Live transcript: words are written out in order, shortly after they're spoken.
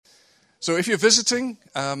So if you're visiting,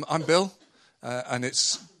 I'm Bill, and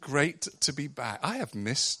it's great to be back. I have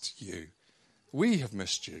missed you. We have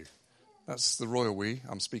missed you. That's the royal we.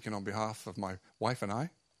 I'm speaking on behalf of my wife and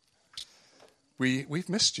I. We've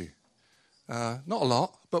missed you. Not a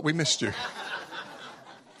lot, but we missed you.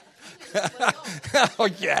 Oh,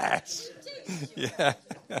 yes. Yeah.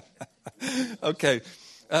 Okay.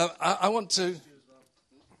 I want to...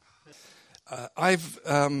 I've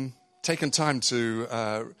taken time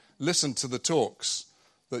to listen to the talks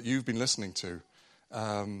that you've been listening to.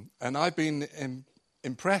 And I've been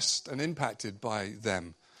impressed and impacted by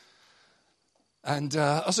them. And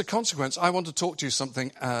as a consequence, I want to talk to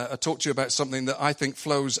you about something that I think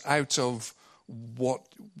flows out of what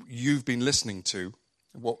you've been listening to,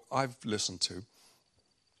 what I've listened to.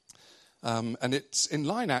 And it's in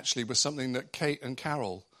line, actually, with something that Kate and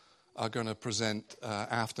Carol are going to present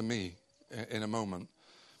after me in a moment.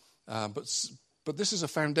 But this is a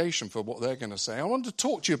foundation for what they're going to say. I want to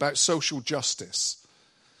talk to you about social justice.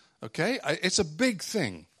 Okay? It's a big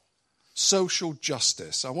thing. Social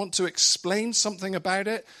justice. I want to explain something about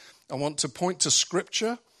it. I want to point to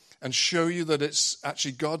Scripture and show you that it's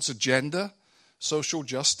actually God's agenda, social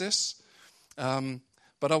justice.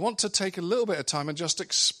 But I want to take a little bit of time and just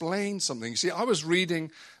explain something. You see, I was reading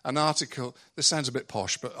an article. This sounds a bit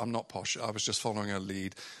posh, but I'm not posh. I was just following a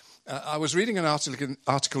lead. I was reading an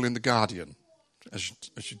article in The Guardian, as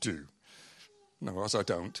you do. No, as I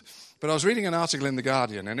don't. But I was reading an article in The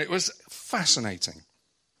Guardian, and it was fascinating.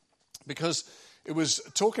 Because it was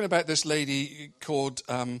talking about this lady called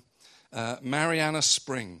Mariana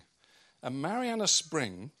Spring. And Mariana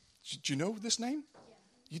Spring, do you know this name?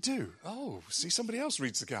 You do? Oh, see, somebody else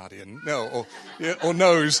reads The Guardian. No, or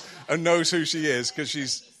knows who she is, because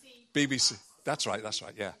she's BBC. That's right,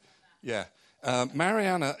 yeah.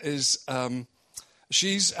 Mariana is,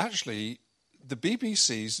 she's actually the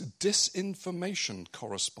BBC's disinformation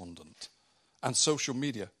correspondent and social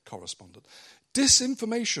media correspondent.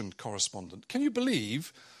 Disinformation correspondent. Can you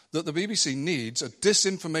believe that the BBC needs a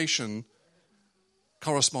disinformation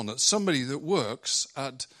correspondent? Somebody that works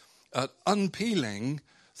at unpeeling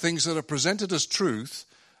things that are presented as truth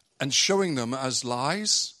and showing them as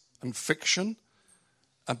lies and fiction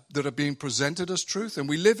that are being presented as truth. And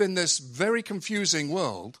we live in this very confusing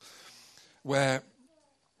world where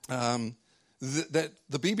the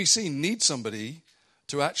BBC needs somebody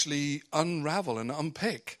to actually unravel and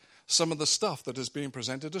unpick some of the stuff that is being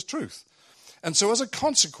presented as truth. And so as a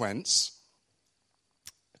consequence,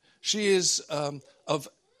 she is of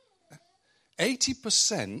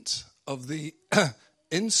 80% of the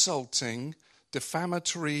insulting,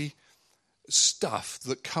 defamatory stuff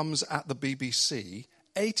that comes at the BBC,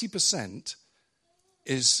 80%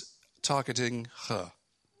 is targeting her.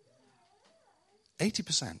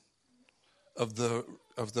 80% of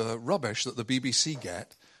the rubbish that the BBC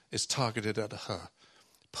get is targeted at her.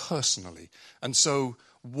 Personally. And so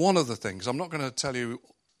one of the things, I'm not going to tell you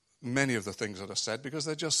many of the things that are said because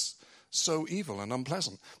they're just so evil and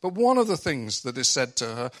unpleasant. But one of the things that is said to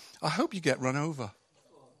her, I hope you get run over.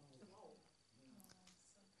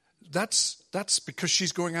 That's because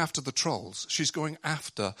she's going after the trolls. She's going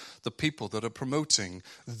after the people that are promoting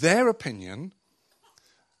their opinion.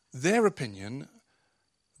 They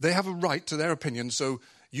have a right to their opinion, so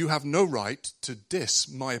you have no right to diss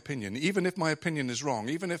my opinion, even if my opinion is wrong,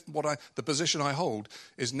 even if the position I hold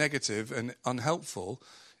is negative and unhelpful.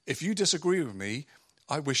 If you disagree with me,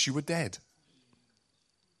 I wish you were dead.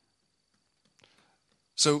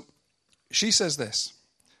 So she says this: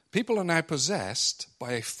 people are now possessed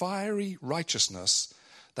by a fiery righteousness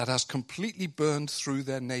that has completely burned through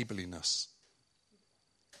their neighborliness.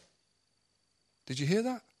 Did you hear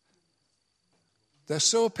that? They're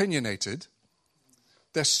so opinionated.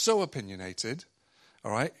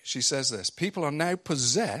 All right? She says this: people are now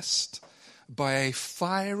possessed by a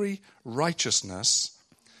fiery righteousness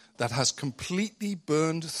that has completely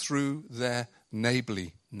burned through their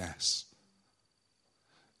neighborliness.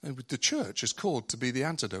 And the church is called to be the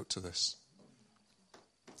antidote to this.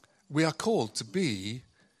 We are called to be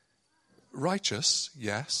righteous,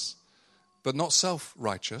 yes, but not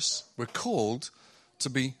self-righteous. We're called to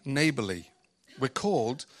be neighborly. We're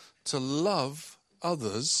called to love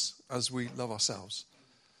others as we love ourselves.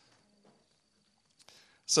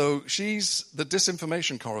 So she's the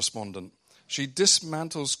disinformation correspondent. She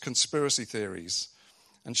dismantles conspiracy theories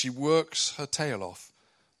and she works her tail off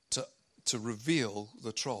to reveal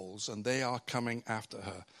the trolls, and they are coming after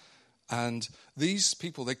her. And these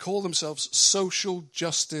people, they call themselves social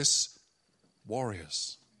justice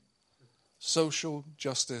warriors. Social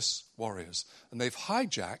justice warriors. And they've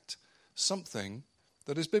hijacked something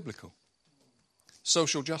that is biblical.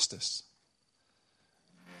 Social justice.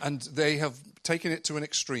 And they have taken it to an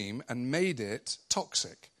extreme and made it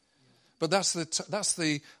toxic. But that's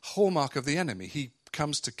the hallmark of the enemy. He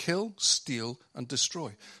comes to kill, steal, and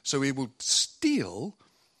destroy. So he will steal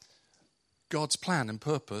God's plan and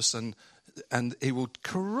purpose, and he will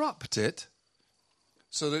corrupt it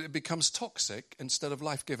so that it becomes toxic instead of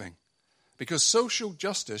life-giving. Because social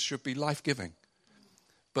justice should be life-giving.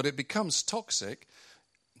 But it becomes toxic.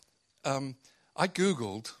 I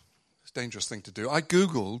Googled, it's a dangerous thing to do, I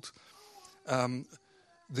Googled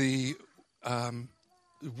the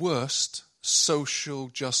worst social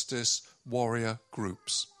justice warrior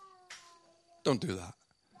groups. Don't do that.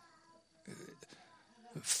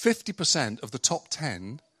 50% of the top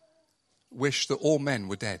 10 wish that all men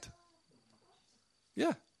were dead.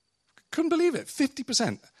 Yeah, couldn't believe it.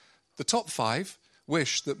 50%. The top 5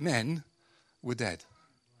 wish that men were dead.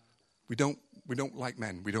 We don't like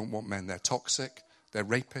men. We don't want men. They're toxic. They're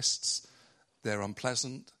rapists. They're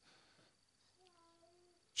unpleasant.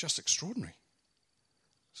 Just extraordinary.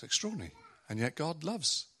 It's extraordinary. And yet God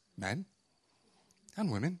loves men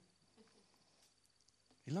and women.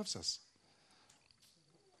 He loves us.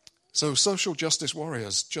 So social justice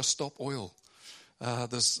warriors, just stop oil.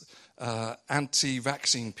 There's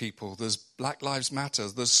anti-vaccine people. There's Black Lives Matter.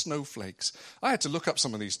 There's snowflakes. I had to look up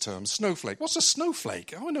some of these terms. Snowflake. What's a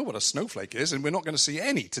snowflake? Oh, I know what a snowflake is, and we're not going to see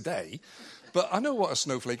any today. But I know what a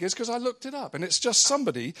snowflake is because I looked it up. And it's just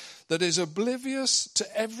somebody that is oblivious to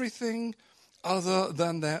everything other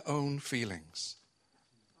than their own feelings.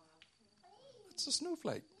 It's a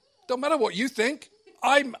snowflake. Don't matter what you think.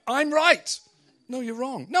 I'm right. No, you're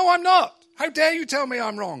wrong. No, I'm not. How dare you tell me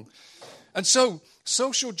I'm wrong? And so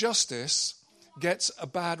social justice gets a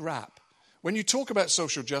bad rap. When you talk about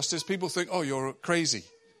social justice, people think, oh, you're crazy.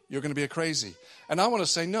 You're going to be a crazy. And I want to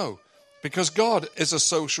say no, because God is a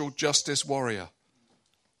social justice warrior.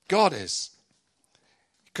 God is.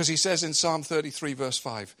 Because he says in Psalm 33, verse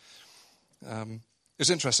 5, it's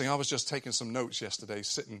interesting. I was just taking some notes yesterday,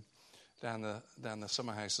 sitting down the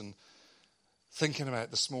summer house and thinking about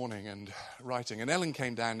it this morning and writing. And Ellen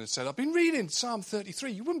came down and said, I've been reading Psalm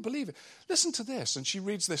 33. You wouldn't believe it. Listen to this. And she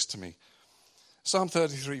reads this to me. Psalm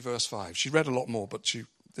 33, verse 5. She read a lot more, but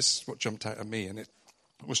this is what jumped out at me. And it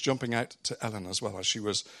was jumping out to Ellen as well as she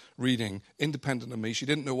was reading, independent of me. She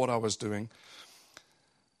didn't know what I was doing.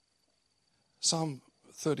 Psalm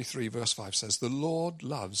 33, verse 5 says, the Lord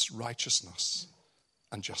loves righteousness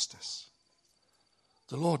and justice.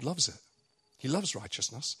 The Lord loves it. He loves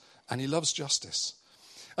righteousness and he loves justice.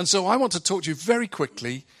 And so I want to talk to you very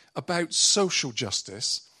quickly about social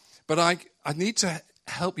justice, but I need to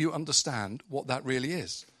help you understand what that really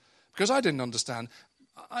is. Because I didn't understand.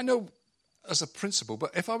 I know as a principle,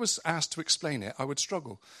 but if I was asked to explain it, I would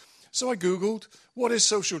struggle. So I Googled, what is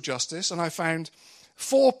social justice? And I found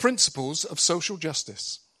 4 principles of social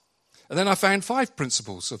justice. And then I found 5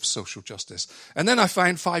 principles of social justice. And then I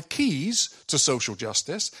found 5 keys to social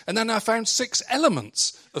justice. And then I found 6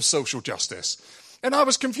 elements of social justice. And I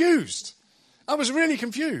was confused. I was really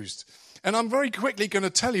confused. And I'm very quickly going to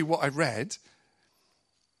tell you what I read.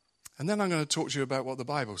 And then I'm going to talk to you about what the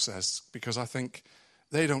Bible says, because I think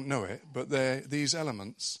they don't know it. But these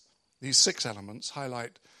elements, these 6 elements,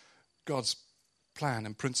 highlight God's plan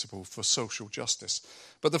and principle for social justice.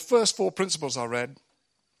 But the first 4 principles I read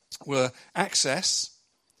were access.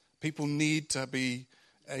 People need to be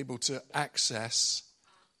able to access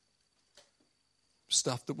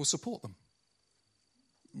stuff that will support them,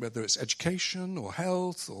 whether it's education or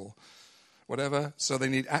health or whatever. So they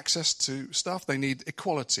need access to stuff. They need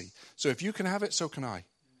equality. So if you can have it, so can I.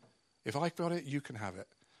 If I've got it, you can have it.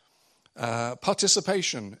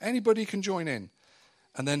 Participation. Anybody can join in.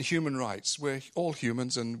 And then human rights. We're all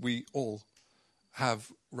humans and we all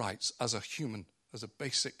have rights as a human, as a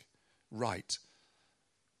basic right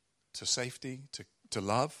to safety, to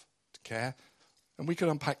love, to care. And we could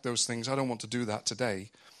unpack those things. I don't want to do that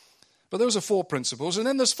today. But those are 4 principles. And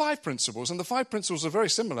then there's 5 principles. And the 5 principles are very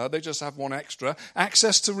similar. They just have one extra.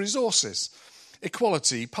 Access to resources,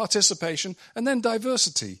 equality, participation, and then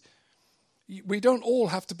diversity. We don't all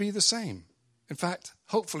have to be the same. In fact,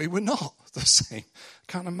 hopefully we're not the same.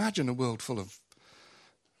 I can't imagine a world full of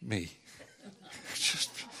me.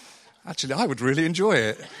 Actually, I would really enjoy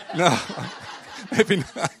it. No, maybe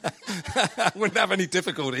not. I wouldn't have any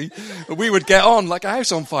difficulty. But we would get on like a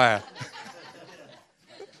house on fire.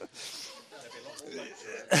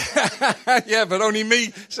 Yeah, but only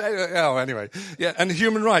me. Oh, anyway. Yeah, and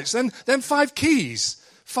human rights. Then 5 keys.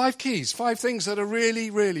 5 keys. 5 things that are really,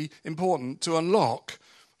 really important to unlock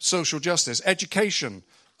social justice. Education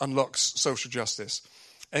unlocks social justice.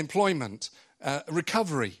 Employment.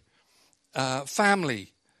 Recovery.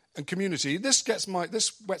 Family. and community. This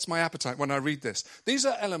whets my appetite when I read this. These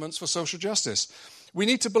are elements for social justice. We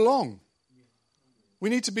need to belong. We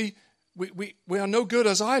need to be, we are no good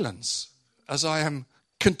as islands, as I am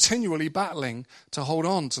continually battling to hold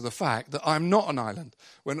on to the fact that I'm not an island.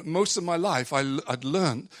 When most of my life I'd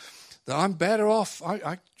learned that I'm better off,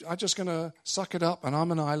 I'm just going to suck it up and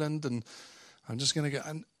I'm an island and I'm just going to get,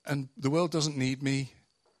 and the world doesn't need me.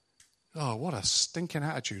 Oh, what a stinking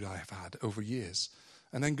attitude I have had over years.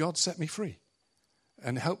 And then God set me free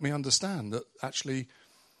and helped me understand that actually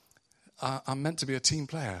I'm meant to be a team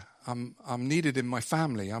player. I'm needed in my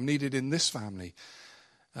family. I'm needed in this family.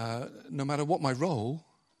 No matter what my role,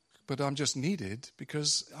 but I'm just needed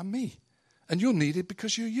because I'm me. And you're needed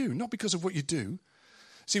because you're you, not because of what you do.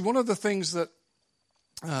 See, one of the things that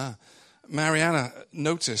Mariana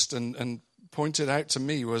noticed and pointed out to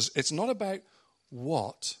me was it's not about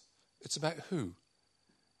what, it's about who.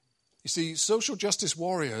 You see, social justice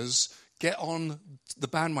warriors get on the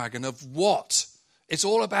bandwagon of what. It's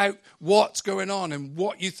all about what's going on and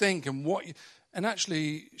what you think and and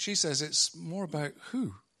actually, she says it's more about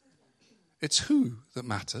who. It's who that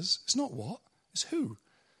matters. It's not what. It's who.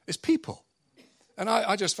 It's people. And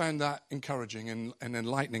I just found that encouraging and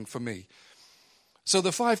enlightening for me. So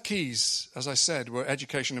the 5 keys, as I said, were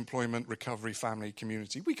education, employment, recovery, family,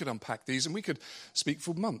 community. We could unpack these and we could speak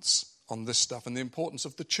for months on this stuff and the importance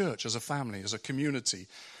of the church as a family, as a community,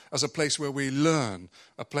 as a place where we learn,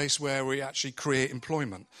 a place where we actually create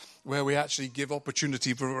employment, where we actually give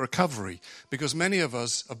opportunity for recovery. Because many of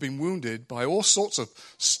us have been wounded by all sorts of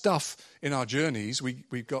stuff in our journeys.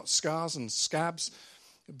 We've got scars and scabs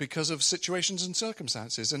because of situations and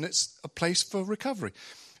circumstances, and it's a place for recovery.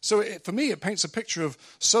 So for me, it paints a picture of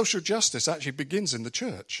social justice actually begins in the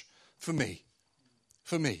church, for me.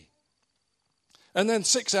 And then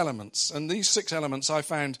 6 elements, and these 6 elements I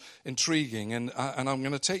found intriguing, and I'm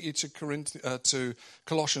going to take you to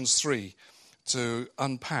Colossians 3 to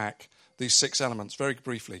unpack these 6 elements very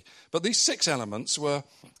briefly. But these 6 elements were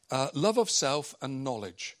love of self and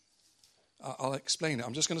knowledge. I'll explain it.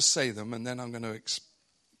 I'm just going to say them, and then I'm going to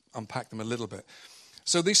unpack them a little bit.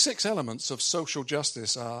 So these 6 elements of social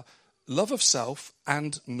justice are love of self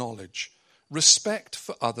and knowledge, respect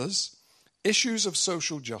for others, issues of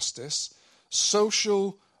social justice,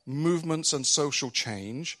 social movements and social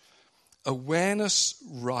change, awareness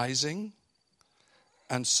rising,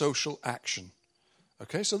 and social action.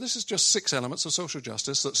 Okay, so this is just 6 elements of social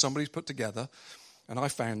justice that somebody's put together, and I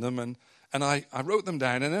found them, and I wrote them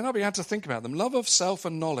down, and then I began to think about them. Love of self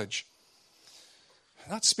and knowledge.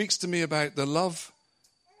 That speaks to me about the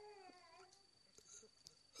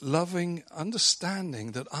loving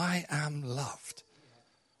understanding that I am loved.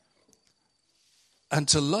 And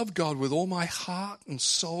to love God with all my heart and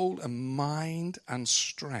soul and mind and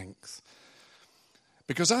strength.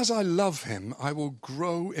 Because as I love him, I will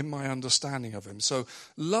grow in my understanding of him. So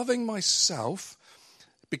loving myself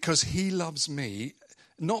because he loves me,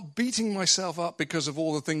 not beating myself up because of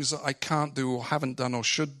all the things that I can't do or haven't done or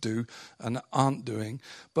should do and aren't doing,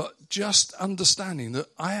 but just understanding that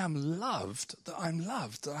I am loved, that I'm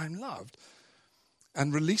loved, that I'm loved.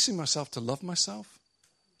 And releasing myself to love myself,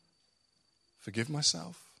 forgive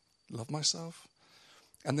myself, love myself,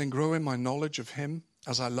 and then grow in my knowledge of him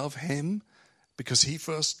as I love him because he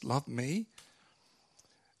first loved me.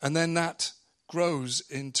 And then that grows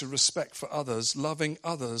into respect for others, loving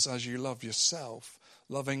others as you love yourself,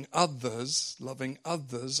 loving others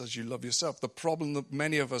as you love yourself. The problem that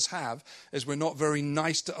many of us have is we're not very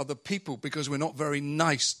nice to other people because we're not very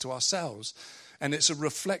nice to ourselves. And it's a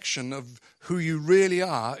reflection of who you really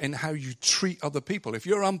are in how you treat other people. If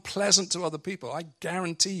you're unpleasant to other people, I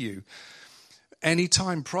guarantee you, any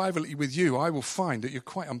time privately with you, I will find that you're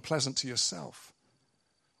quite unpleasant to yourself.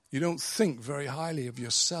 You don't think very highly of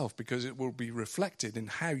yourself because it will be reflected in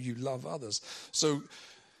how you love others. So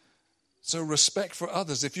respect for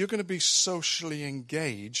others. If you're going to be socially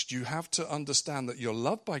engaged, you have to understand that you're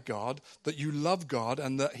loved by God, that you love God,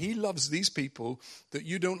 and that he loves these people that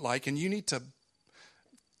you don't like, and you need to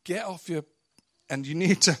you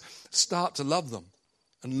need to start to love them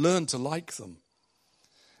and learn to like them.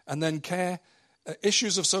 And then care,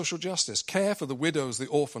 issues of social justice, care for the widows, the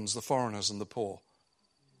orphans, the foreigners, and the poor.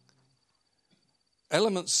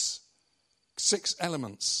 6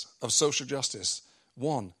 elements of social justice.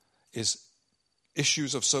 1 is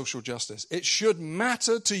issues of social justice. It should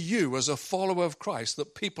matter to you as a follower of Christ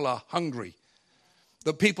that people are hungry,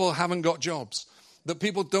 that people haven't got jobs, that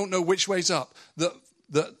people don't know which way's up, that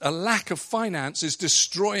a lack of finance is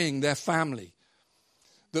destroying their family,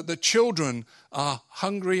 that the children are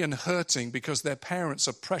hungry and hurting because their parents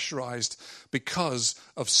are pressurized because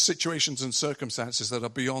of situations and circumstances that are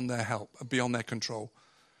beyond their help, beyond their control.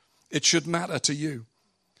 It should matter to you,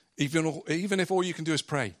 even if all you can do is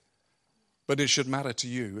pray. But it should matter to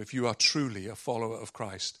you if you are truly a follower of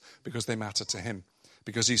Christ, because they matter to him.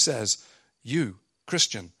 Because he says, you,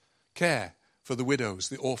 Christian, care for the widows,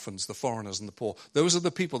 the orphans, the foreigners, and the poor. Those are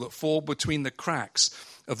the people that fall between the cracks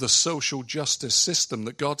of the social justice system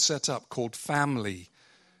that God set up called family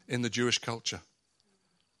in the Jewish culture.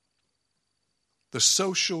 The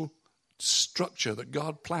social structure that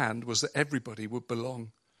God planned was that everybody would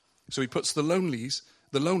belong. So he puts the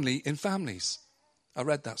lonely in families. I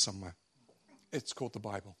read that somewhere. It's called the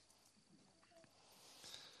Bible.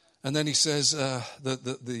 And then he says,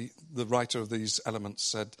 the writer of these elements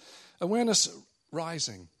said, awareness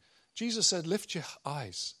rising. Jesus said, lift your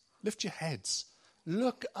eyes, lift your heads,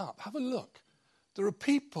 look up, have a look. There are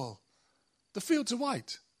people, the fields are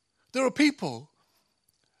white. There are people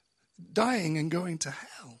dying and going to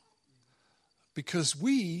hell because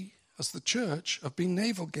we, as the church, have been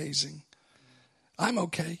navel gazing. I'm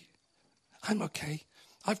okay.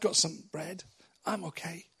 I've got some bread. I'm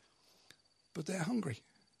okay. But they're hungry.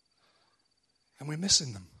 And we're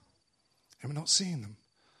missing them. And we're not seeing them.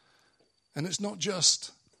 And it's not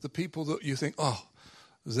just the people that you think, oh,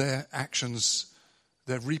 their actions,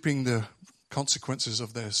 they're reaping the consequences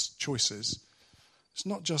of their choices. It's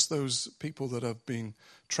not just those people that have been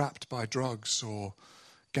trapped by drugs or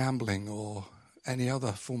gambling or any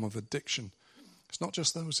other form of addiction. It's not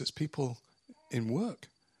just those, it's people in work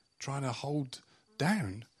trying to hold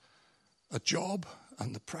down a job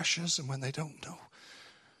and the pressures, and when they don't know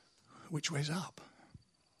which way's up.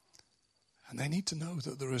 And they need to know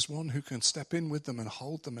that there is one who can step in with them and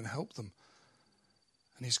hold them and help them.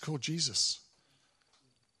 And he's called Jesus.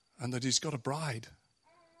 And that he's got a bride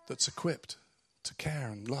that's equipped to care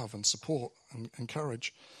and love and support and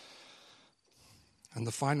encourage. And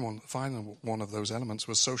the final one of those elements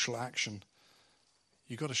was social action.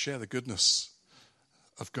 You've got to share the goodness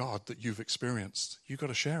of God that you've experienced. You've got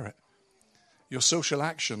to share it. Your social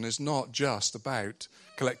action is not just about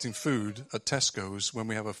collecting food at Tesco's when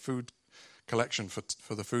we have a food collection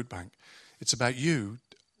for the Foodbank. It's about you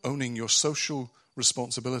owning your social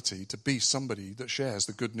responsibility to be somebody that shares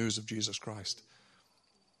the good news of Jesus Christ.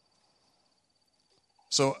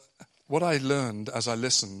 So what I learned as I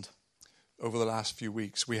listened over the last few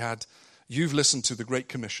weeks, you've listened to the Great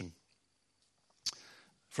Commission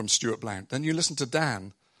from Stuart Blount. Then you listened to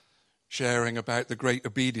Dan sharing about the great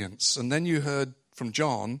obedience. And then you heard from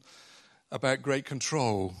John about great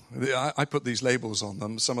control. I put these labels on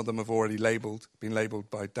them. Some of them have already been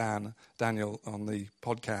labeled by Daniel on the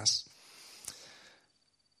podcast.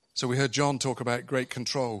 So we heard John talk about great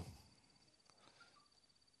control.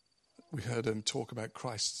 We heard him talk about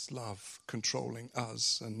Christ's love controlling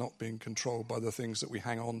us and not being controlled by the things that we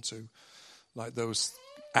hang on to, like those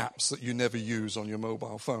apps that you never use on your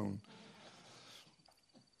mobile phone.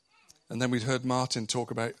 And then we'd heard Martin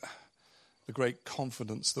talk about the great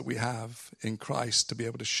confidence that we have in Christ to be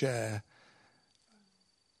able to share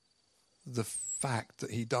the fact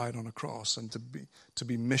that he died on a cross and to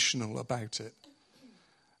be missional about it.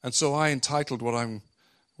 And so I entitled what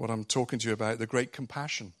I'm talking to you about, the great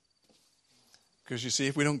compassion. Because you see,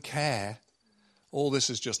 if we don't care, all this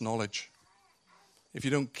is just knowledge. If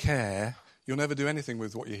you don't care, you'll never do anything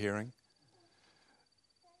with what you're hearing.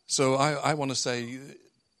 So I want to say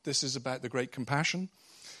this is about the great compassion.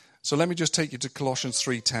 So let me just take you to Colossians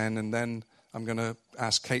 3:10, and then I'm going to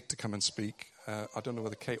ask Kate to come and speak. I don't know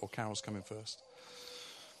whether Kate or Carol's coming first.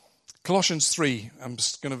 Colossians 3, I'm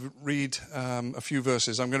just going to read a few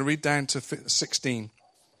verses. I'm going to read down to 16.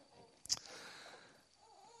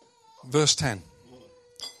 Verse 10.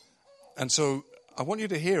 And so I want you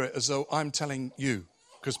to hear it as though I'm telling you.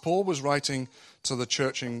 Because Paul was writing to the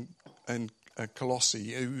church in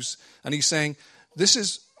Colossae, and he's saying, this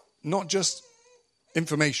is not just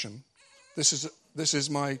information. This is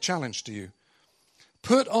my challenge to you.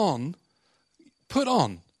 Put on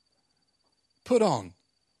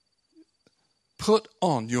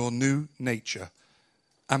your new nature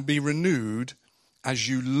and be renewed as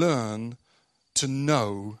you learn to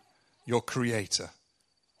know your Creator.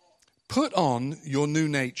 Put on your new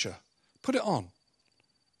nature. Put it on.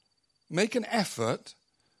 Make an effort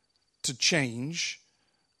to change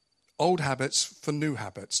old habits for new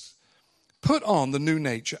habits. Put on the new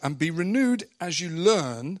nature and be renewed as you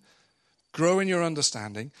learn, grow in your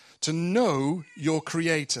understanding, to know your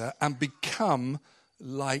Creator and become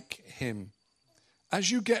like Him.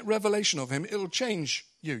 As you get revelation of Him, it'll change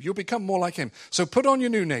you. You'll become more like Him. So put on your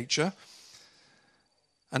new nature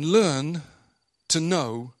and learn to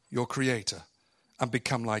know your Creator and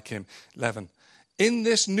become like him. 11. In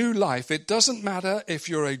this new life, it doesn't matter if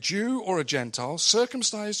you're a Jew or a Gentile,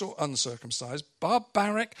 circumcised or uncircumcised,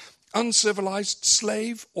 barbaric, uncivilised,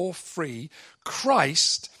 slave or free.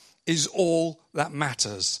 Christ is all that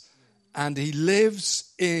matters, and he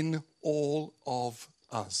lives in all of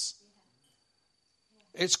us.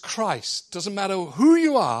 It's Christ. Doesn't matter who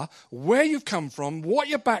you are, where you've come from, what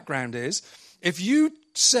your background is. If you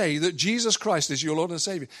say that Jesus Christ is your Lord and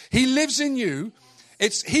Savior, he lives in you,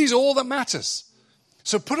 he's all that matters.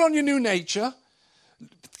 So put on your new nature,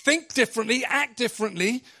 think differently, act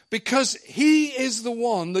differently, because he is the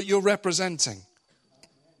one that you're representing.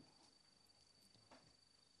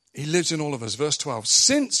 He lives in all of us. Verse 12.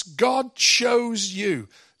 Since God chose you.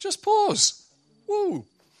 Just pause. Woo.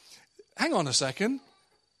 Hang on a second.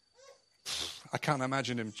 I can't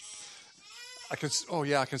imagine him. I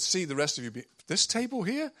can see the rest of you. This table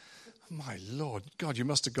here? My Lord. God, you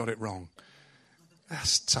must have got it wrong.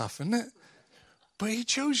 That's tough, isn't it? But he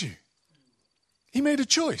chose you. He made a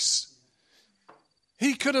choice.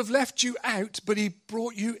 He could have left you out, but he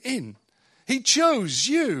brought you in. He chose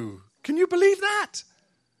you. Can you believe that?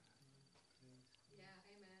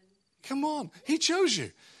 Come on. He chose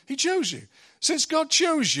you. He chose you. Since God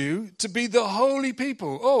chose you to be the holy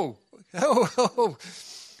people.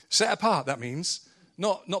 Set apart, that means.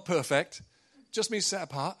 Not perfect. Just means set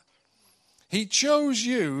apart. He chose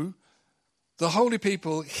you, the holy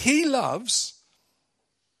people he loves.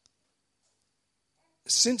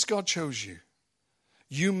 Since God chose you,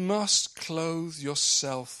 you must clothe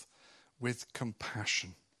yourself with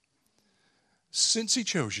compassion. Since he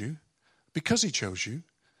chose you, because he chose you,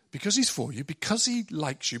 because he's for you, because he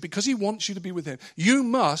likes you, because he wants you to be with him, you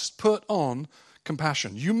must put on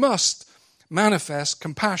compassion. You must manifest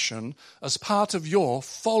compassion as part of your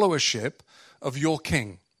followership of your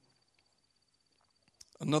king.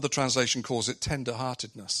 Another translation calls it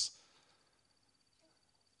tenderheartedness.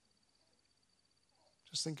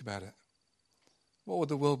 Just think about it. What would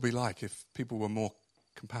the world be like if people were more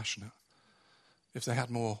compassionate? If they had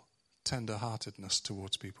more tenderheartedness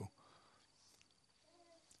towards people?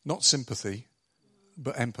 Not sympathy,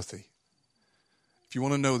 but empathy. If you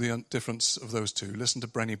want to know the difference of those two, listen to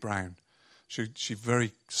Brené Brown. She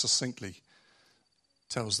very succinctly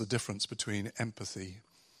tells the difference between empathy.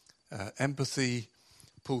 Empathy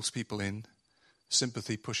pulls people in.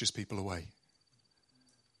 Sympathy pushes people away.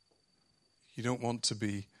 You don't want to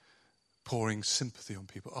be pouring sympathy on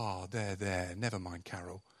people. Oh, there. Never mind,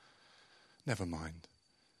 Carol. Never mind.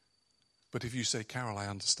 But if you say, Carol, I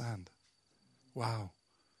understand. Wow,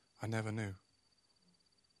 I never knew.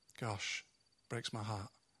 Gosh, breaks my heart.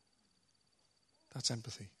 That's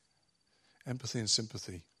empathy. Empathy and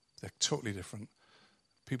sympathy, they're totally different.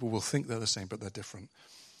 People will think they're the same, but they're different.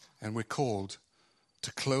 And we're called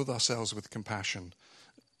to clothe ourselves with compassion,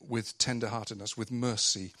 with tenderheartedness, with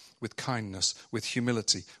mercy, with kindness, with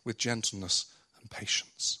humility, with gentleness and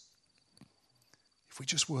patience. If we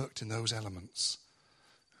just worked in those elements,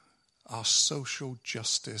 our social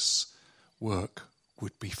justice work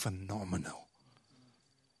would be phenomenal.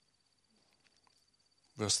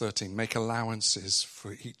 Verse 13, make allowances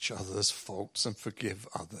for each other's faults and forgive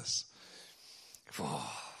others.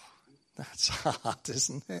 Oh, that's hard,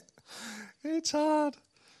 isn't it? It's hard.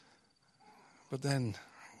 But then,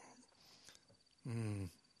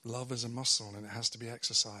 love is a muscle and it has to be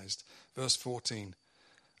exercised. Verse 14,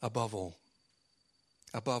 above all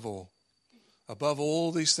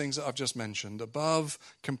these things that I've just mentioned, above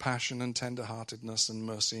compassion and tenderheartedness and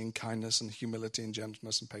mercy and kindness and humility and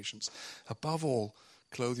gentleness and patience, above all,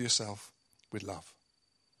 clothe yourself with love,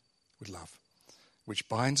 which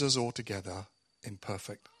binds us all together in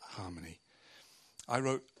perfect harmony. I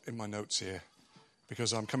wrote in my notes here,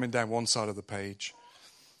 because I'm coming down one side of the page,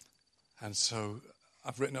 and so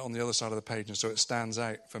I've written it on the other side of the page, and so it stands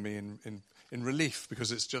out for me in relief,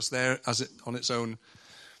 because it's just there as it on its own.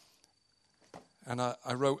 And I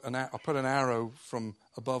put an arrow from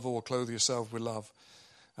above all, clothe yourself with love.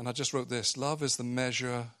 And I just wrote this: love is the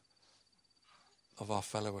measure of our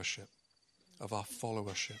fellowship, of our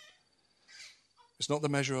followership. It's not the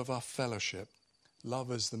measure of our fellowship.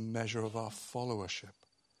 Love is the measure of our followership.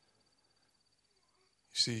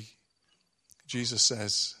 You see, Jesus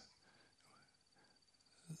says,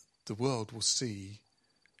 the world will see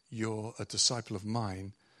you're a disciple of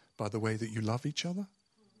mine by the way that you love each other.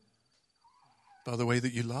 By the way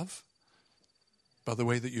that you love. By the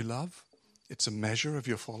way that you love. It's a measure of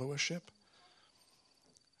your followership.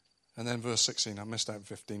 And then verse 16, I missed out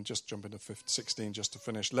 15, just jump into 16 just to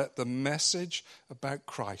finish. Let the message about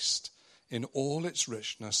Christ in all its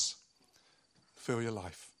richness fill your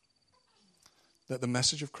life. Let the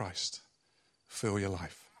message of Christ fill your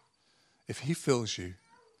life. If he fills you,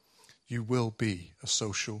 you will be a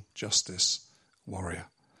social justice warrior.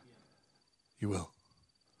 You will.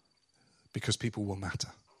 Because people will matter.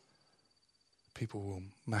 People will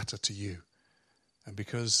matter to you. And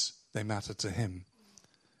because they matter to him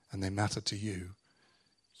and they matter to you,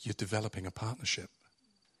 you're developing a partnership.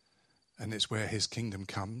 And it's where his kingdom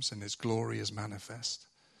comes and his glory is manifest.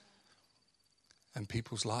 And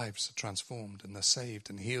people's lives are transformed and they're saved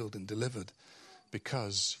and healed and delivered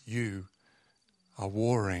because you are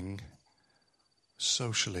warring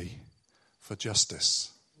socially for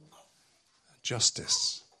justice.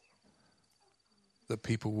 Justice. That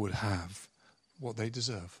people would have what they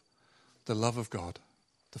deserve. The love of God,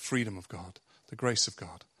 the freedom of God, the grace of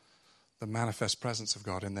God, the manifest presence of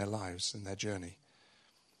God in their lives, in their journey.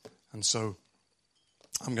 And so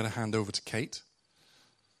I'm going to hand over to Kate.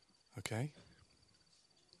 Okay?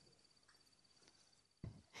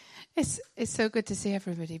 It's so good to see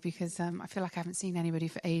everybody because I feel like I haven't seen anybody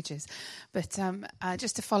for ages. But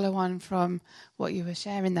just to follow on from what you were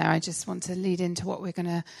sharing there, I just want to lead into what we're going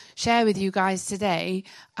to share with you guys today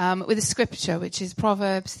with a scripture, which is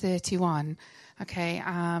Proverbs 31. Okay,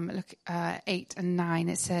 look, 8 and 9.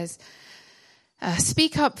 It says,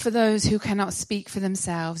 speak up for those who cannot speak for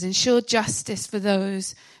themselves. Ensure justice for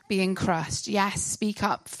those being crushed. Yes, speak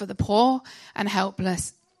up for the poor and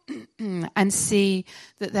helpless. And see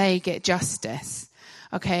that they get justice.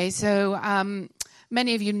 Okay, so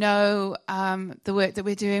many of you know the work that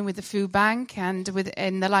we're doing with the Foodbank and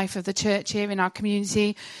in the life of the church here in our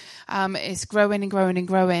community is growing and growing and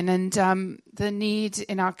growing. And the need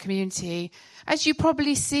in our community, as you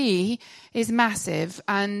probably see, is massive.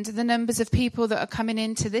 And the numbers of people that are coming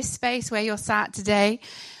into this space where you're sat today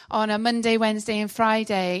on a Monday, Wednesday and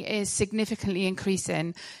Friday is significantly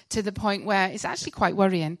increasing to the point where it's actually quite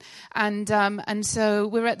worrying. And so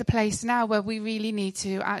we're at the place now where we really need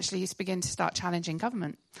to actually begin to start challenging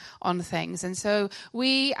government on things. And so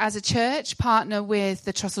we as a church partner with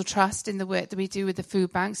the Trussell Trust in the work that we do with the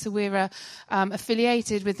Foodbank. So we're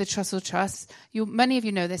affiliated with the Trussell Trust. Many of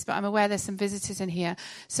you know this, but I'm aware there's some visitors in here.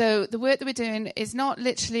 So the work that we're doing is not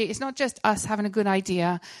just us having a good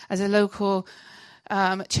idea as a local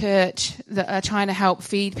church that are trying to help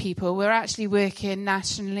feed people. We're actually working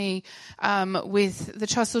nationally with the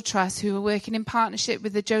Trussell Trust, who are working in partnership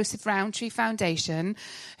with the Joseph Rowntree Foundation,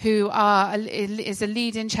 who is a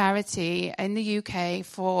leading charity in the UK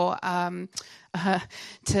for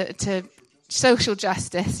to social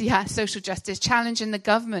justice, challenging the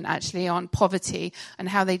government actually on poverty and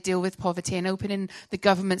how they deal with poverty and opening the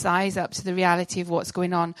government's eyes up to the reality of what's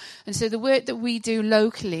going on. And so the work that we do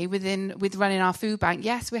locally with running our food bank,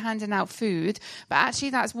 yes, we're handing out food, but actually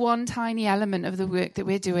that's one tiny element of the work that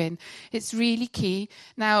we're doing. It's really key.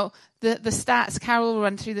 Now, the stats, Carol will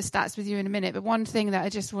run through the stats with you in a minute, but one thing that I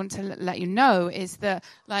just want to let you know is that,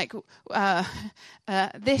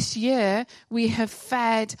 this year we have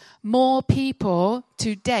fed more people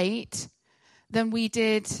to date than we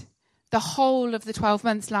did the whole of the 12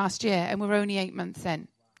 months last year, and we're only 8 months in.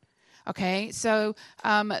 Okay, so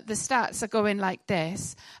the stats are going like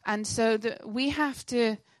this, and so we have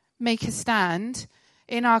to make a stand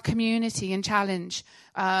in our community and challenge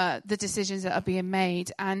the decisions that are being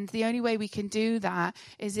made. And the only way we can do that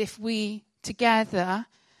is if we together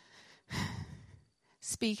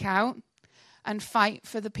speak out and fight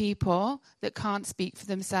for the people that can't speak for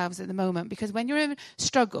themselves at the moment. Because when you're in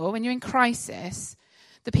struggle, when you're in crisis,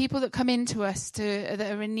 the people that come into us that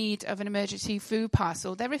are in need of an emergency food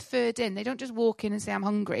parcel, they're referred in. They don't just walk in and say, I'm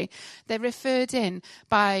hungry. They're referred in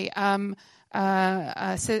by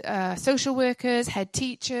social workers, head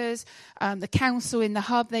teachers, the counsel in the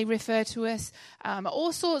hub, they refer to us,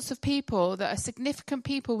 all sorts of people that are significant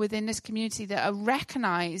people within this community that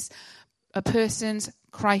recognise a person's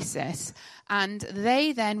crisis, and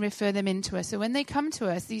they then refer them into us. So when they come to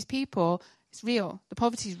us, these people, it's real. The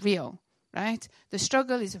poverty is real, right? The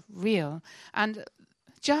struggle is real. And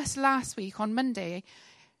just last week on Monday,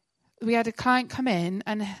 we had a client come in,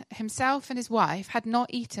 and himself and his wife had not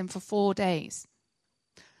eaten for 4 days.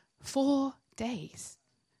 4 days,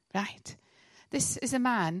 right? This is a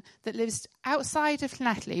man that lives outside of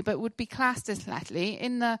Llanelli, but would be classed as Llanelli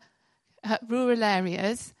in the rural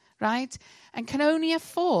areas, right? And can only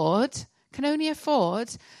afford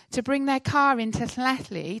to bring their car into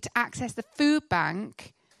Llanelli to access the food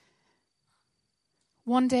bank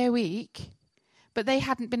 1 day a week, but they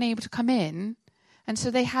hadn't been able to come in. And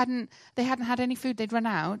so they hadn't had any food, they'd run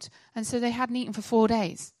out, and so they hadn't eaten for 4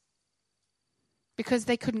 days. because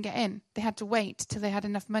they couldn't get in. They had to wait till they had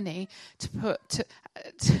enough money to put...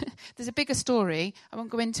 There's a bigger story. I won't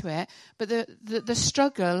go into it. But the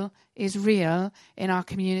struggle is real in our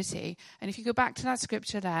community. And if you go back to that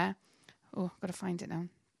scripture there... Oh, I've got to find it now.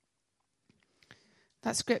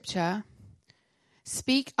 That scripture...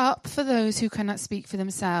 Speak up for those who cannot speak for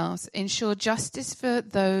themselves. Ensure justice for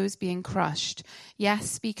those being crushed.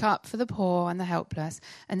 Yes, speak up for the poor and the helpless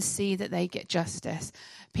and see that they get justice.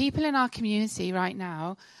 People in our community right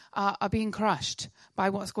now are being crushed by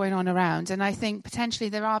what's going on around. And I think potentially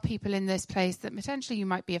there are people in this place that potentially you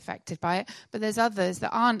might be affected by it, but there's others that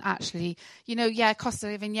aren't actually, cost of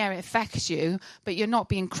living, it affects you, but you're not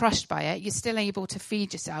being crushed by it. You're still able to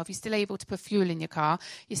feed yourself. You're still able to put fuel in your car.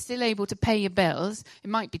 You're still able to pay your bills. It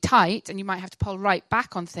might be tight and you might have to pull right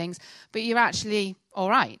back on things, but you're actually all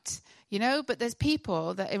right. But there's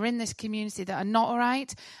people that are in this community that are not all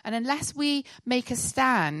right. And unless we make a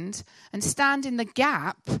stand and stand in the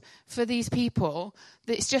gap for these people,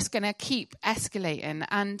 it's just going to keep escalating.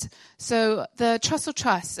 And so the Trussell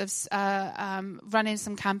Trust have running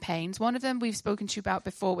some campaigns. One of them we've spoken to you about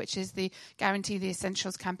before, which is the Guarantee the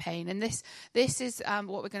Essentials campaign. And this is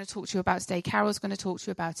what we're going to talk to you about today. Carol's going to talk to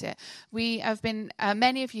you about it. We have been,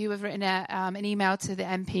 many of you have written an email to the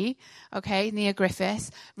MP, Nia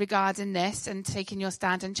Griffiths, regarding this and taking your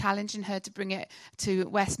stand and challenging her to bring it to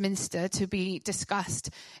Westminster to be discussed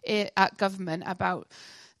at government about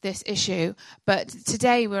this issue. But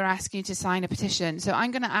today we're asking you to sign a petition. So I'm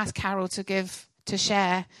going to ask Carol to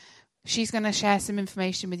share. She's going to share some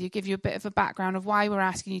information with you, give you a bit of a background of why we're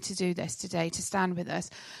asking you to do this today, to stand with us.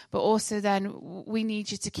 But also then we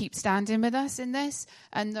need you to keep standing with us in this,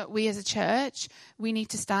 and that we as a church, we need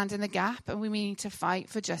to stand in the gap and we need to fight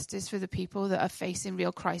for justice for the people that are facing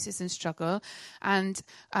real crisis and struggle. And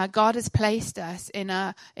God has placed us in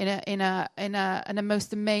a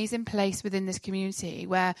most amazing place within this community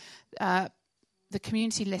where the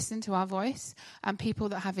community listen to our voice, and people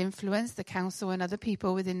that have influence, the council and other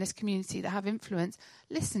people within this community that have influence,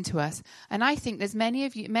 listen to us. And I think there's many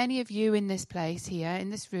of you in this place here, in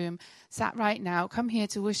this room, sat right now, come here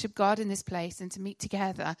to worship God in this place and to meet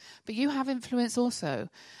together. But you have influence also.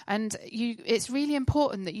 And it's really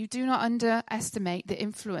important that you do not underestimate the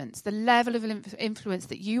influence, the level of influence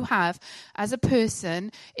that you have as a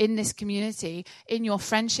person in this community, in your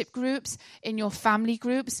friendship groups, in your family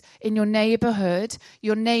groups, in your neighborhood,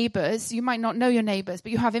 your neighbors. You might not know your neighbors,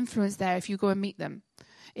 but you have influence there if you go and meet them,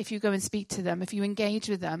 if you go and speak to them, if you engage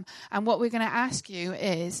with them. And what we're going to ask you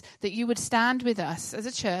is that you would stand with us as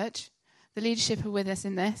a church. The leadership are with us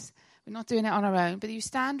in this. We're not doing it on our own, but you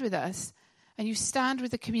stand with us and you stand with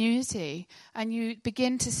the community and you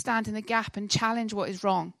begin to stand in the gap and challenge what is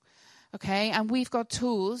wrong. Okay? And we've got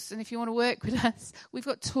tools, and if you want to work with us, we've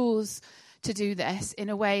got tools to do this in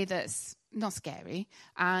a way that's not scary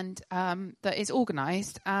and that is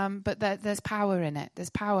organised, but there's power in it. There's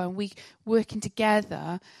power, and we working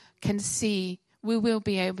together can see we will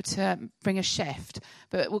be able to bring a shift.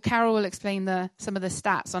 But Carol will explain some of the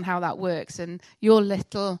stats on how that works, and your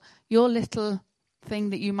little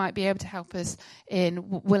thing that you might be able to help us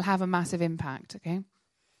in will have a massive impact. Okay.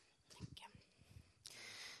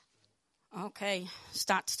 Okay,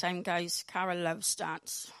 stats time, guys. Carol loves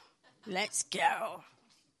stats. Let's go.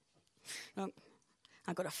 Look,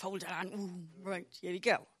 I've got a folder on. Ooh, right, here we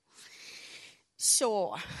go.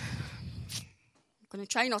 So, I'm going to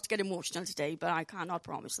try not to get emotional today, but I cannot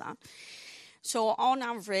promise that. So, on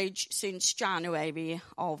average, since January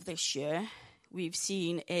of this year, we've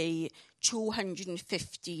seen a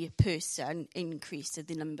 250% increase in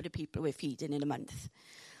the number of people we're feeding in a month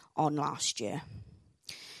on last year.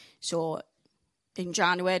 So, in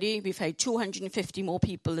January, we've had 250 more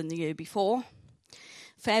people than the year before.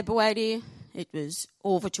 February, it was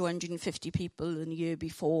over 250 people than the year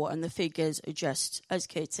before, and the figures are just, as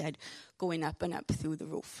Kate said, going up and up through the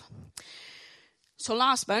roof. So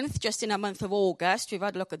last month, just in the month of August, we've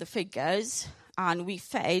had a look at the figures, and we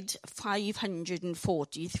fed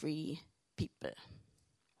 543 people.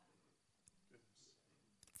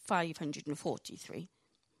 543.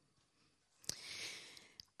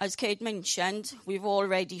 As Kate mentioned, we've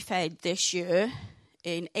already fed this year,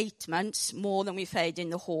 in 8 months, more than we fed in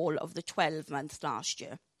the whole of the 12 months last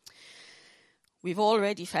year. We've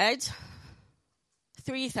already fed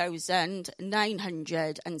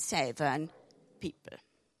 3,907 people.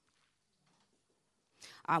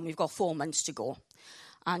 And we've got 4 months to go.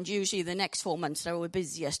 And usually the next 4 months are our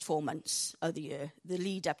busiest 4 months of the year. The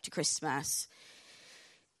lead up to Christmas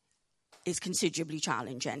is considerably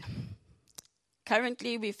challenging.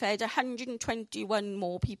 Currently, we've fed 121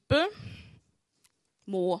 more people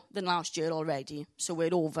more than last year already. So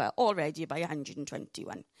we're over already by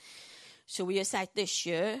 121. So we are set this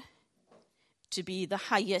year to be the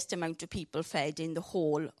highest amount of people fed in the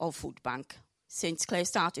whole of Foodbank. Since Claire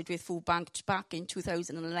started with Foodbank back in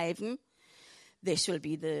 2011, this will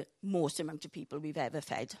be the most amount of people we've ever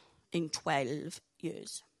fed in 12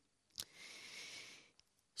 years.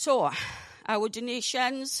 So our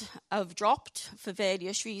donations have dropped for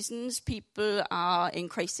various reasons. People are in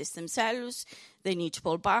crisis themselves. They need to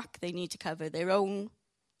pull back. They need to cover their own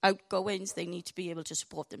outgoings. They need to be able to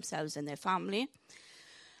support themselves and their family.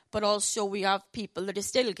 But also we have people that are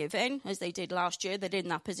still giving, as they did last year. They're in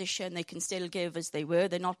that position. They can still give as they were.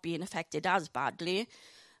 They're not being affected as badly.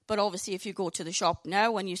 But obviously if you go to the shop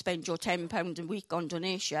now and you spend your £10 a week on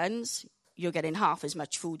donations, you're getting half as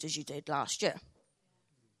much food as you did last year.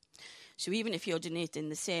 So even if you're donating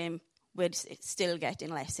the same, we're still getting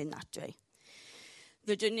less in that way.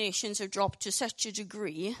 The donations have dropped to such a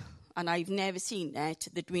degree, and I've never seen it,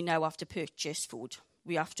 that we now have to purchase food.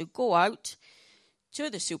 We have to go out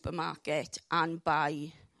to the supermarket and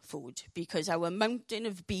buy food because our mountain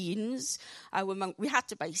of beans, we had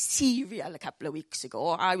to buy cereal a couple of weeks ago.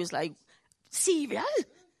 I was like, cereal?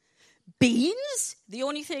 Beans? The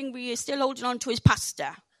only thing we are still holding on to is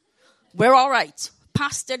pasta. We're all right.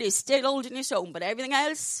 Pasta is still holding its own, but everything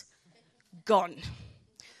else, gone.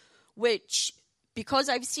 Which, because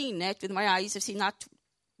I've seen it with my eyes, I've seen that,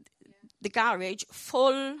 the garage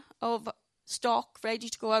full of stock, ready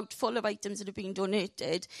to go out, full of items that have been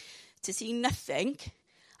donated, to see nothing.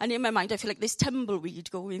 And in my mind, I feel like there's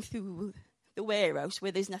tumbleweed going through the warehouse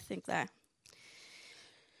where there's nothing there.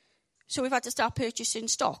 So we've had to start purchasing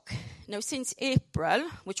stock. Now, since April,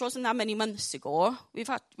 which wasn't that many months ago, we've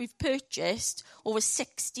purchased over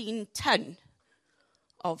 16 ton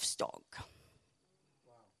of stock.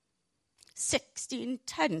 Wow. 16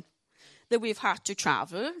 ton that we've had to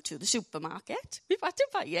travel to the supermarket. We've had to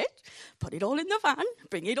buy it, put it all in the van,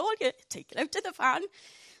 bring it all here, take it out to the van.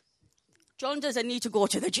 John doesn't need to go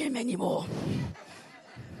to the gym anymore.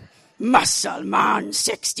 Muscle man,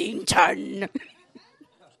 16 ton.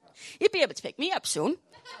 He'll be able to pick me up soon.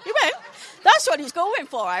 He will. That's what he's going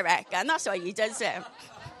for, I reckon. That's why he does it.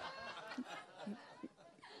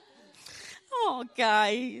 Oh,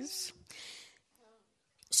 guys.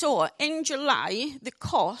 So, in July, the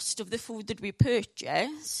cost of the food that we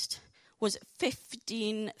purchased was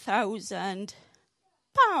 £15,000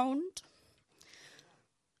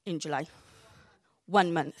 in July.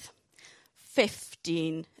 1 month.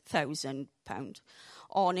 £15,000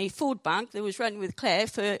 on a food bank that was run with Claire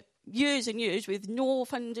for years and years with no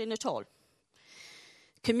funding at all.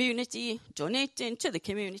 Community donating to the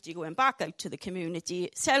community, going back out to the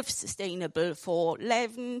community, self-sustainable for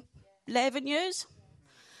 11 years.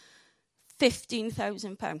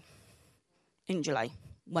 £15,000 in July,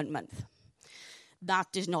 1 month.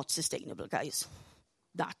 That is not sustainable, guys.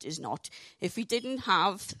 That is not. If we didn't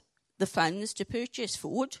have the funds to purchase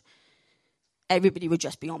food, everybody would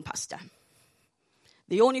just be on pasta.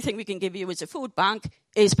 The only thing we can give you as a food bank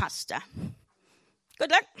is pasta.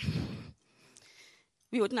 Good luck.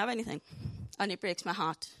 We wouldn't have anything. And it breaks my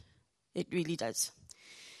heart. It really does.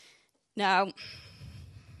 Now,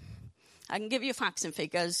 I can give you facts and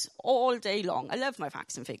figures all day long. I love my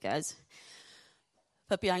facts and figures.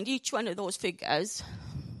 But behind each one of those figures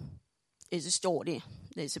is a story.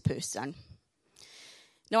 There's a person.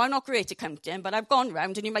 Now, I'm not great at counting, but I've gone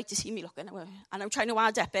round and you might just see me looking, and I'm trying to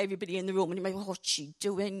add up everybody in the room, and you might go, what's she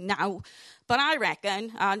doing now? But I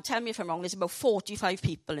reckon, and tell me if I'm wrong, there's about 45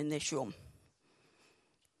 people in this room.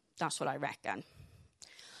 That's what I reckon.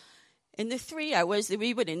 In the 3 hours that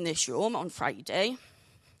we were in this room on Friday,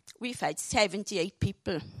 we fed 78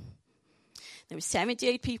 people. There were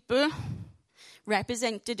 78 people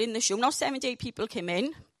represented in the show. Not 78 people came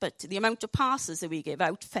in, but the amount of parcels that we gave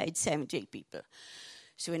out fed 78 people.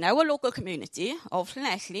 So in our local community of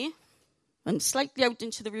Llanelli and slightly out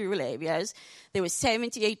into the rural areas, there were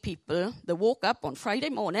 78 people that woke up on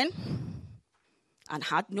Friday morning and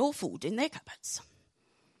had no food in their cupboards.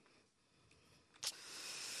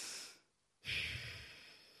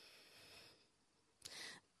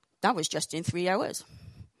 That was just in 3 hours.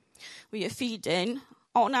 We are feeding,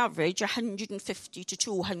 on average, 150 to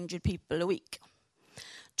 200 people a week.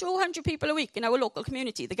 200 people a week in our local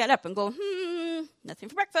community. They get up and go, nothing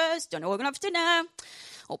for breakfast, don't know what we're going to have for dinner.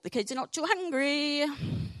 Hope the kids are not too hungry.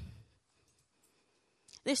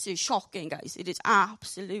 This is shocking, guys. It is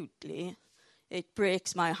absolutely, it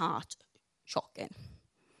breaks my heart. Shocking.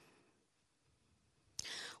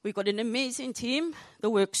 We've got an amazing team that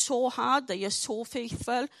work so hard. They are so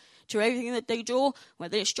faithful to everything that they do,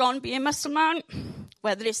 whether it's John being muscle man,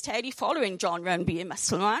 Whether it's Terry following John round being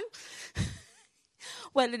muscle man,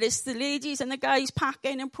 whether it's the ladies and the guys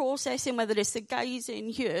packing and processing, whether it's the guys in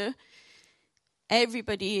here,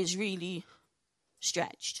 everybody is really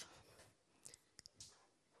stretched.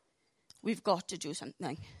 We've got to do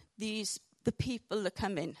something. The people that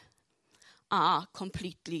come in are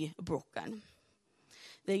completely broken.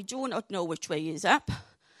 They do not know which way is up.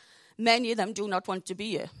 Many of them do not want to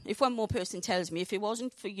be here. If one more person tells me, if it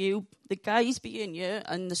wasn't for you, the guys being here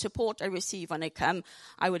and the support I receive when I come,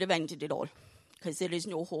 I would have ended it all, because there is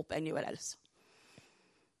no hope anywhere else.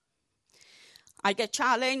 I get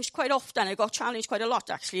challenged quite often. I got challenged quite a lot,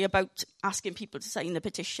 actually, about asking people to sign the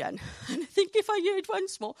petition. And I think if I heard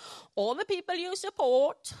once more, all the people you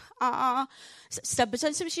support are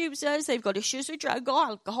substance abusers, they've got issues with drug or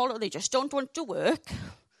alcohol, or they just don't want to work.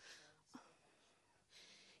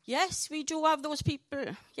 Yes, we do have those people.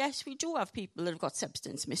 Yes, we do have people that have got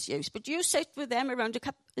substance misuse. But you sit with them around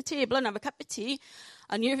the table and have a cup of tea,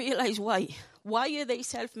 and you realise why. Why are they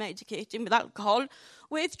self-medicating with alcohol,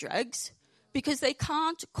 with drugs? Because they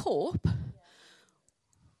can't cope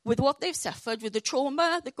with what they've suffered, with the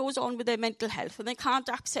trauma that goes on with their mental health, and they can't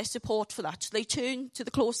access support for that. So they turn to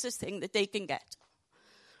the closest thing that they can get.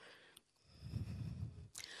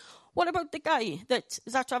 What about the guy that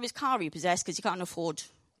has had to have his car repossessed because he can't afford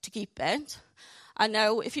to keep it? And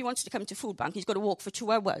now, if he wants to come to Foodbank, he's got to walk for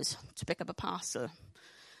 2 hours to pick up a parcel.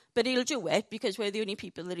 But he'll do it because we're the only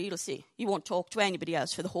people that he'll see. He won't talk to anybody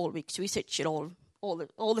else for the whole week, so he sits here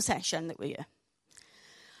all the session that we're here.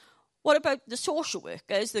 What about the social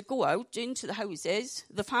workers that go out into the houses,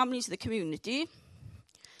 the families of the community,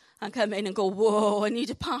 and come in and go, whoa, I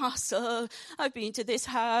need a parcel. I've been to this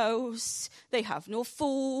house. They have no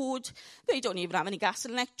food. They don't even have any gas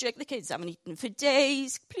and electric. The kids haven't eaten for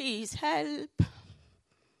days. Please help.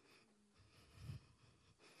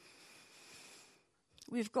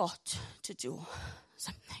 We've got to do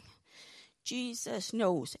something. Jesus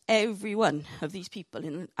knows every one of these people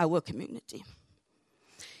in our community.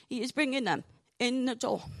 He is bringing them in the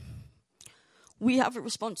door. We have a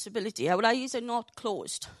responsibility. Our eyes are not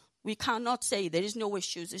closed. We cannot say there is no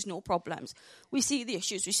issues, there's no problems. We see the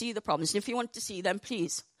issues, we see the problems. And if you want to see them,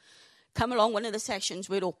 please come along one of the sessions.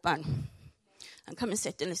 We're open. And come and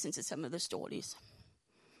sit and listen to some of the stories.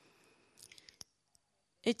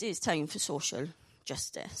 It is time for social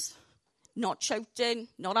justice. Not shouting,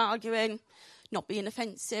 not arguing, not being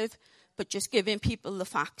offensive, but just giving people the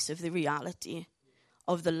facts of the reality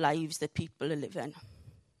of the lives that people are living.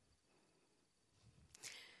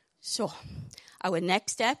 So, our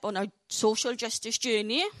next step on our social justice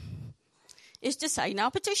journey is to sign our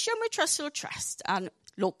petition with Trussell Trust and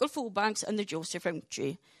local food banks and the Joseph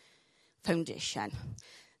Rowntree Foundation.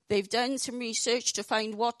 They've done some research to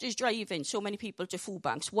find what is driving so many people to food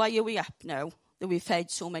banks. Why are we up now that we've fed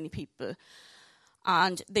so many people?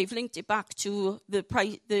 And they've linked it back to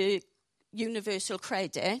the universal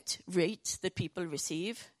credit rate that people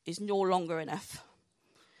receive is no longer enough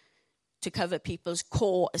to cover people's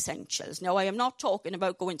core essentials. Now, I am not talking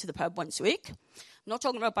about going to the pub once a week. I'm not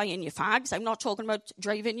talking about buying your fags. I'm not talking about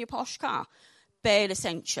driving your posh car. Bare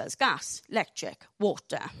essentials: gas, electric,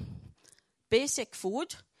 water, basic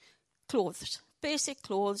food, clothes, basic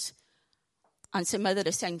clothes, and some other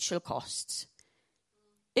essential costs.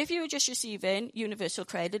 If you're just receiving universal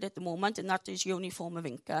credit at the moment, and that is your only form of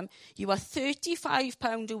income, you are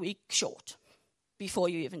 £35 a week short before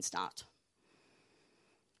you even start.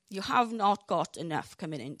 You have not got enough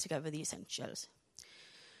coming in to cover the essentials.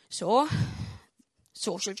 So,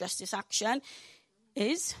 social justice action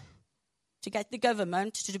is to get the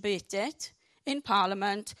government to debate it in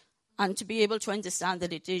Parliament and to be able to understand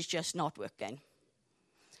that it is just not working.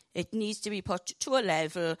 It needs to be put to a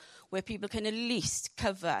level where people can at least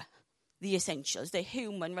cover the essentials, the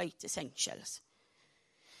human right essentials.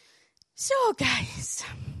 So, guys,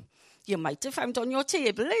 you might have found on your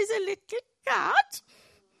table is a little card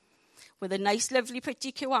with a nice, lovely,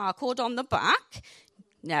 pretty QR code on the back.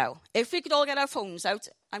 Now, if we could all get our phones out,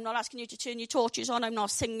 I'm not asking you to turn your torches on. I'm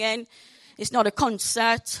not singing. It's not a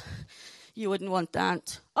concert. You wouldn't want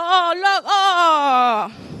that. Oh, look.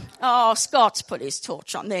 Oh, Scott's put his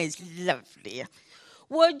torch on. There's lovely.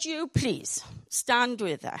 Would you please stand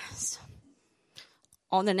with us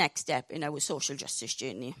on the next step in our social justice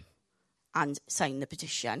journey and sign the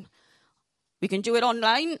petition? We can do it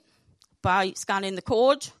online by scanning the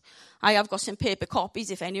code. I have got some paper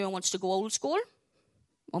copies if anyone wants to go old school,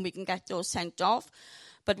 and we can get those sent off.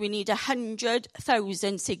 But we need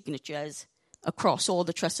 100,000 signatures across all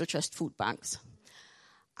the Trussell Trust food banks.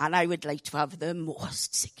 And I would like to have the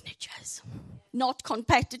most signatures. Not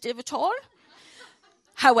competitive at all.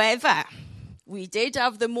 However, We did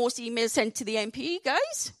have the most emails sent to the MP,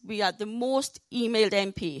 guys. We had the most emailed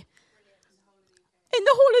MP. In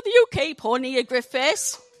the whole of the UK, poor Nia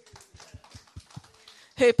Griffiths.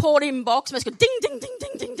 Her poor inbox must go ding, ding, ding,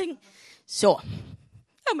 ding, ding, ding. So,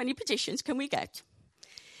 how many petitions can we get?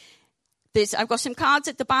 I've got some cards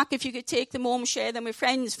at the back. If you could take them home, share them with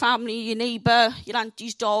friends, family, your neighbour, your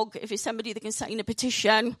auntie's dog. If it's somebody that can sign a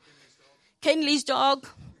petition. Kinley's dog.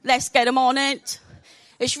 Let's get them on it.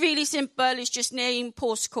 It's really simple. It's just name,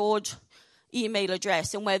 postcode, email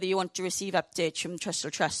address, and whether you want to receive updates from Trust or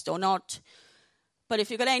Trust or not. But if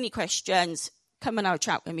you've got any questions, come and have a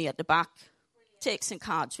chat with me at the back. Take some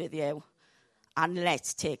cards with you. And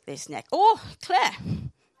let's take this next. Oh, Claire.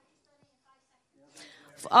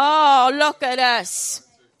 Oh, look at us.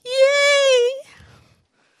 Yay.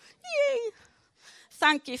 Yay.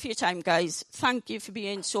 Thank you for your time, guys. Thank you for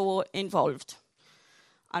being so involved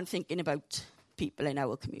and thinking about people in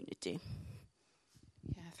our community.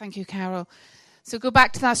 Yeah, thank you, Carol. So go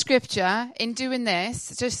back to that scripture. In doing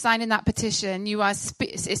this, just signing that petition,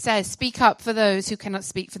 it says, speak up for those who cannot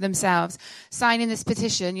speak for themselves. Signing this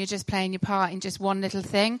petition, you're just playing your part in just one little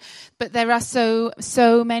thing. But there are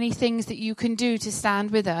so many things that you can do to stand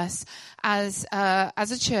with us as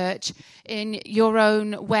a church in your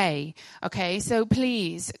own way. Okay, so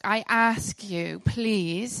please, I ask you,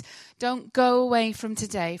 please, don't go away from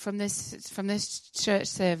today, from this church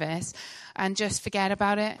service, and just forget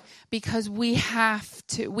about it, because we have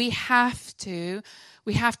to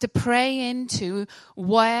pray into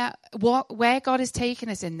where God has taken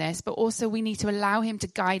us in this, but also we need to allow him to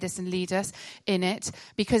guide us and lead us in it,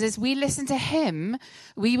 because as we listen to him,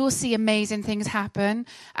 we will see amazing things happen.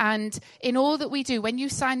 And in all that we do, when you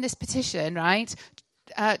sign this petition, right,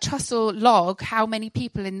 trust or log how many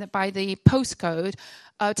people by the postcode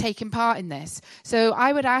are taking part in this. So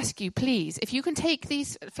I would ask you, please, if you can take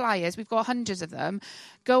these flyers, we've got hundreds of them,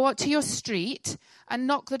 go out to your street and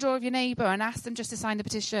knock the door of your neighbour and ask them just to sign the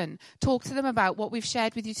petition. Talk to them about what we've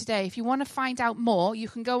shared with you today. If you want to find out more, you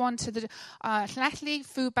can go on to the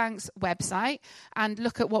Foodbank's website and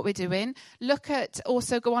look at what we're doing.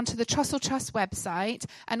 Also go on to the Trust or Trust website,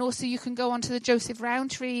 and also you can go on to the Joseph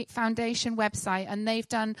Rowntree Foundation website, and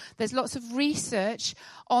there's lots of research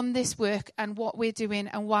on this work and what we're doing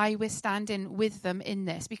and why we're standing with them in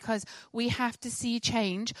this, because we have to see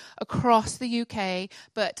change across the UK,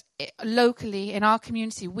 but locally in our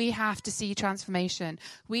community, we have to see transformation.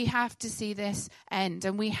 We have to see this end,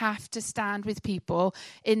 and we have to stand with people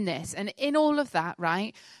in this. And in all of that,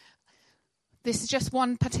 right, this is just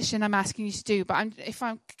one petition I'm asking you to do, but if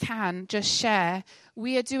I can just share,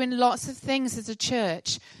 we are doing lots of things as a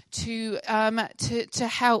church to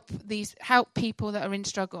help people that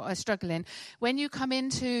are struggling. When you come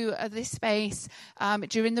into this space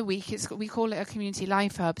during the week, we call it a community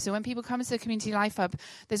life hub. So when people come into the community life hub,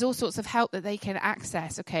 there's all sorts of help that they can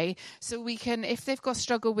access. Okay, so we can, if they've got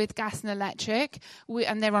struggle with gas and electric,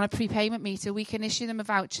 and they're on a prepayment meter, we can issue them a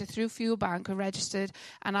voucher through Foodbank or registered,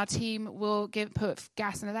 and our team will put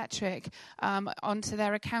gas and electric onto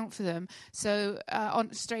their account for them. So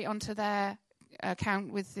straight onto their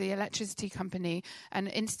account with the electricity company, and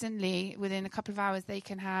instantly within a couple of hours they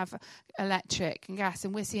can have electric and gas.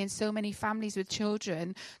 And we're seeing so many families with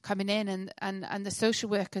children coming in, and the social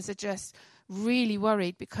workers are just really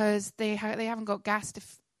worried because they haven't got gas to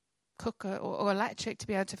cook or electric to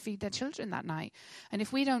be able to feed their children that night. And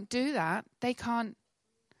if we don't do that, they can't.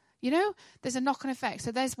 There's a knock-on effect.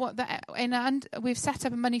 So there's we've set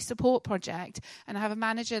up a money support project, and I have a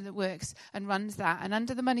manager that works and runs that. And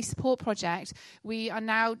under the money support project, we are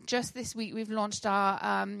now, just this week, we've launched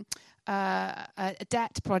our a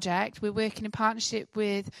debt project. We're working in partnership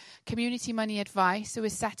with Community Money Advice, so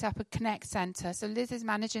we've set up a Connect Centre. So Liz is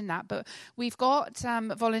managing that, but we've got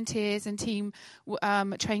volunteers and team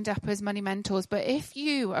trained up as money mentors. But if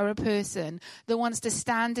you are a person that wants to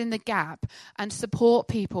stand in the gap and support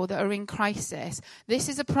people that are in crisis, this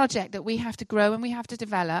is a project that we have to grow and we have to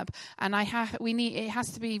develop, and it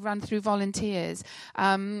has to be run through volunteers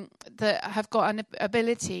that have got an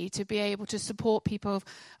ability to be able to support people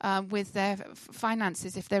with their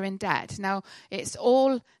finances if they're in debt. Now, it's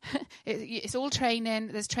all training.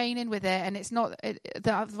 There's training with it, and it's not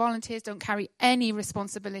the volunteers don't carry any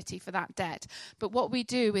responsibility for that debt. But what we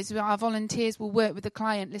do is our volunteers will work with the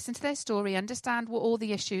client, listen to their story, understand all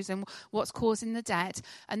the issues and what's causing the debt,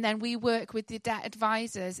 and then we work with the debt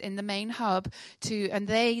advisors in the main hub and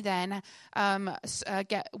they then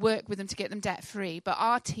work with them to get them debt free. But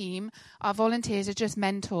our volunteers are just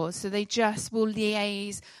mentors, so they just will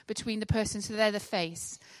liaise between between the person, so they're the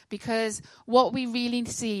face. Because what we really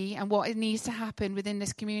see and what needs to happen within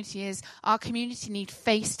this community is our community need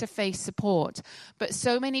face-to-face support. But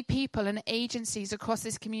so many people and agencies across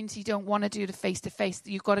this community don't want to do the face-to-face.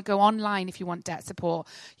 You've got to go online if you want debt support.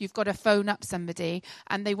 You've got to phone up somebody,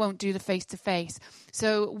 and they won't do the face-to-face.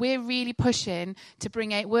 So we're really pushing to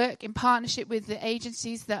bring out work in partnership with the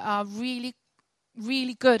agencies that are really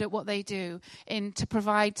good at what they do to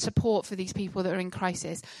provide support for these people that are in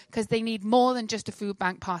crisis, because they need more than just a food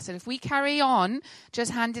bank parcel. If we carry on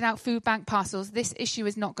just handing out food bank parcels, this issue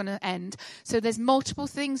is not going to end. So there's multiple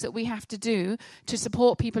things that we have to do to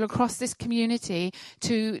support people across this community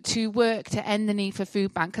to work to end the need for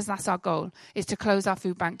food bank, because that's our goal, is to close our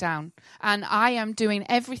food bank down. And I am doing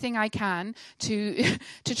everything I can to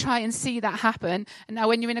try and see that happen. And now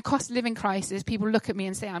when you're in a cost of living crisis, people look at me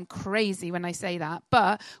and say I'm crazy when I say that.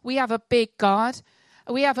 But we have a big God.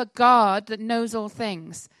 We have a God that knows all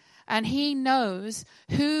things. And he knows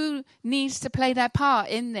who needs to play their part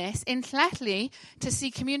in this, in Llanelli, to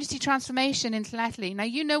see community transformation in Llanelli. Now,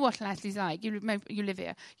 you know what Llanelli's like. You live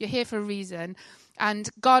here. You're here for a reason. And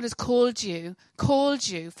God has called you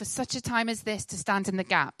for such a time as this to stand in the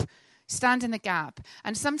gap. Stand in the gap.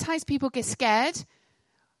 And sometimes people get scared.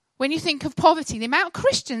 When you think of poverty, the amount of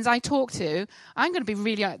Christians I talk to, I'm going to be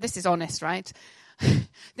really, this is honest, right? The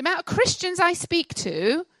amount of Christians I speak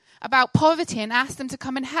to about poverty and ask them to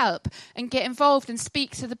come and help and get involved and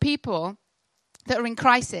speak to the people that are in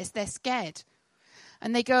crisis, they're scared.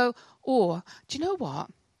 And they go, oh, do you know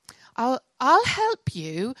what? I'll help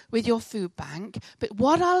you with your food bank, but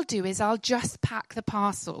what I'll do is I'll just pack the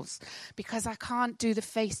parcels because I can't do the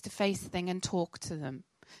face-to-face thing and talk to them.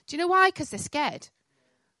 Do you know why? Because they're scared.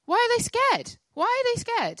 Why are they scared? Why are they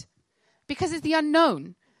scared? Because it's the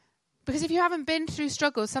unknown. Because if you haven't been through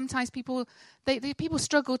struggles, sometimes people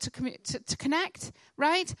struggle to connect,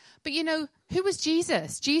 right? But you know, who was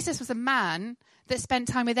Jesus? Jesus was a man that spent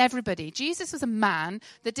time with everybody. Jesus was a man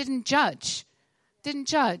that didn't judge.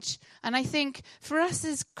 And I think for us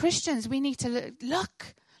as Christians, we need to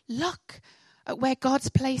look at where God's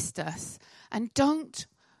placed us, and don't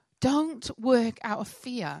work out of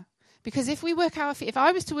fear. Because if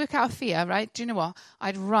I was to work out of fear, right, do you know what?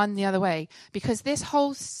 I'd run the other way. Because this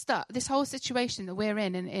whole situation that we're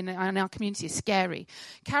in our community is scary.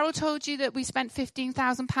 Carol told you that we spent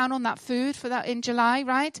 £15,000 on that food for that in July,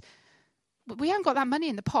 right? But we haven't got that money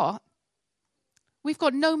in the pot. We've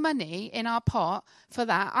got no money in our pot for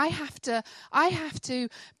that. I have to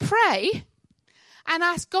pray and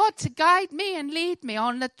ask God to guide me and lead me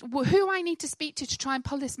on who I need to speak to try and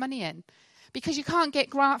pull this money in. Because you can't get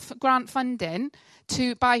grant funding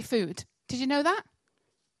to buy food. Did you know that?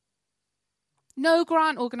 No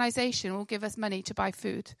grant organisation will give us money to buy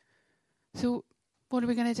food. So what are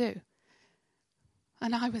we going to do?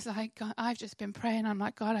 And I was like, God, I've just been praying. I'm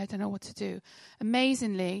like, God, I don't know what to do.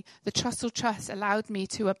 Amazingly, the Trussell Trust allowed me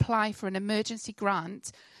to apply for an emergency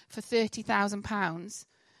grant for £30,000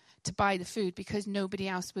 to buy the food because nobody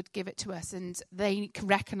else would give it to us. And they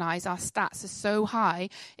recognise our stats are so high.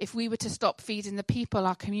 If we were to stop feeding the people,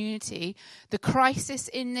 our community, the crisis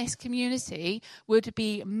in this community would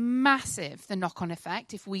be massive, the knock-on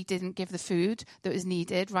effect, if we didn't give the food that was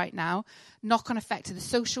needed right now. Knock-on effect to the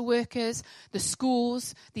social workers, the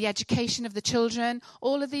schools, the education of the children,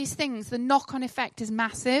 all of these things. The knock-on effect is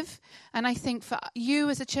massive. And I think for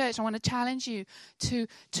you as a church, I want to challenge you to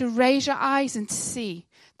raise your eyes and to see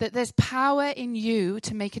that there's power in you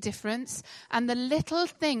to make a difference. And the little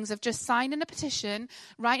things of just signing a petition,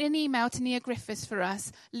 writing an email to Nia Griffiths for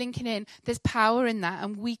us, linking in, there's power in that,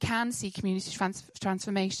 and we can see community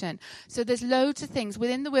transformation. So there's loads of things.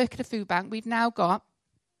 Within the work at the food bank, we've now got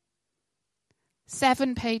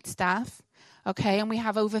 7 paid staff, okay, and we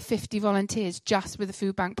have over 50 volunteers just with the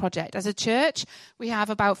food bank project. As a church, we have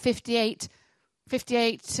about 58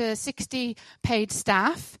 to 60 paid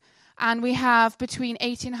staff. And we have between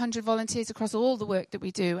 80 and 100 volunteers across all the work that we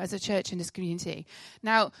do as a church in this community.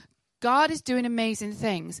 Now, God is doing amazing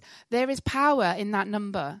things. There is power in that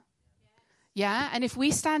number. Yeah? And if we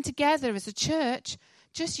stand together as a church,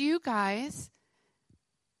 just you guys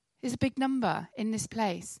is a big number in this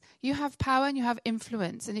place. You have power and you have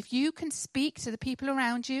influence. And if you can speak to the people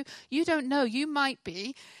around you, you don't know. You might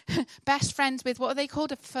be best friends with, what are they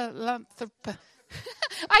called?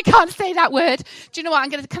 I can't say that word. Do you know what?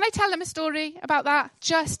 Can I tell them a story about that?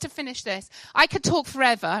 Just to finish this. I could talk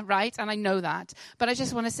forever, right? And I know that. But I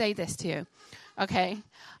just want to say this to you. Okay.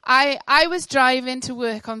 I was driving to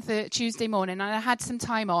work on Tuesday morning, and I had some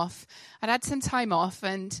time off. And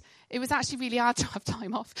it was actually really hard to have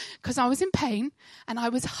time off because I was in pain and I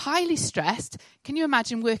was highly stressed. Can you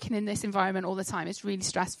imagine working in this environment all the time? It's really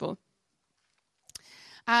stressful.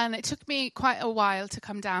 And it took me quite a while to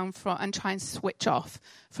come down and try and switch off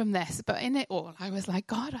from this. But in it all, I was like,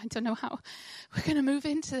 God, I don't know how we're going to move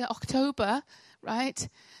into October, right?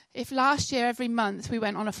 If last year, every month, we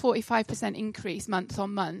went on a 45% increase month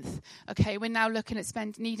on month, okay, we're now looking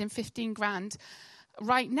at needing 15 grand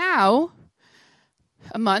right now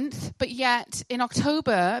a month. But yet, in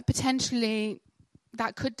October, potentially,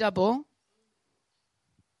 that could double.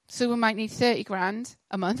 So we might need 30 grand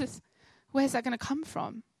a month. Where's that going to come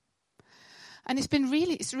from? And it's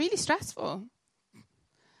really stressful.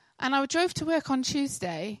 And I drove to work on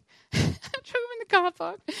Tuesday. I drove in the car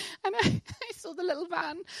park and I saw the little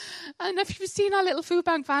van. And if you've seen our little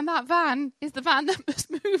Foodbank van, that van is the van that must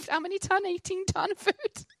move how many ton? 18 ton of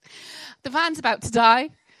food. The van's about to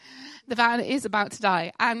die. The van is about to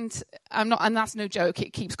die. And that's no joke.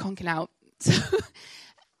 It keeps conking out. So,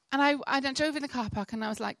 and I drove in the car park and I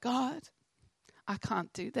was like, God, I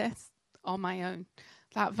can't do this on my own.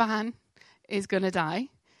 That van is going to die.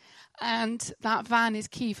 And that van is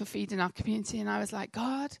key for feeding our community. And I was like,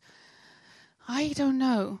 God, I don't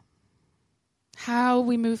know how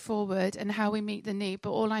we move forward and how we meet the need,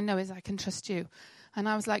 but all I know is I can trust you. And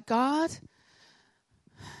I was like, God,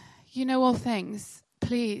 you know all things.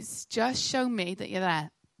 Please just show me that you're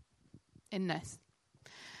there in this.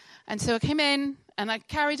 And so I came in and I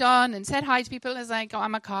carried on and said hi to people as I got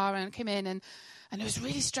in my car and I came in and it was a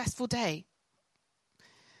really stressful day.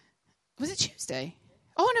 Was it Tuesday?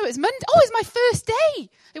 Oh, no, it was Monday. Oh, it was my first day.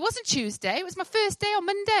 It wasn't Tuesday. It was my first day on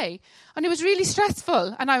Monday. And it was really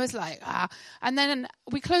stressful. And I was like, And then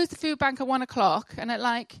we closed the food bank at 1 o'clock. And at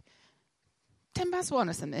 1:10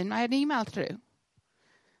 or something, I had an email through.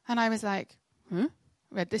 And I was like,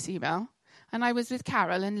 read this email. And I was with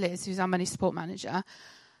Carol and Liz, who's our money support manager.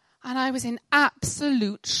 And I was in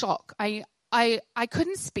absolute shock. I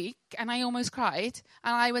couldn't speak and I almost cried.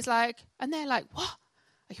 And I was like, and they're like, what?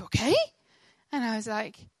 Are you okay? And I was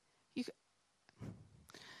like,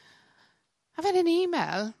 I've had an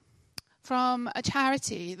email from a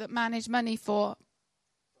charity that manage money for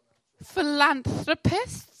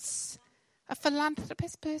philanthropists. A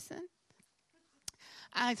philanthropist person?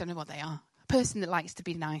 I don't know what they are. A person that likes to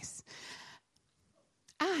be nice.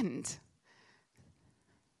 And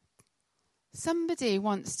somebody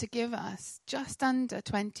wants to give us just under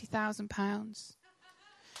 £20,000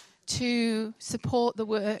 to support the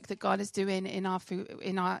work that God is doing in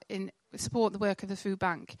support the work of the food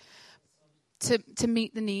bank to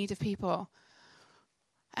meet the need of people.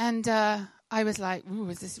 And I was like, "Ooh,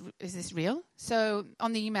 is this real?" So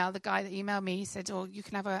on the email, the guy that emailed me, he said, "Oh, you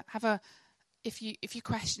can have a if you're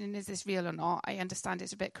questioning is this real or not? I understand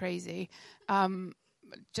it's a bit crazy.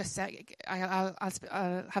 Just say I'll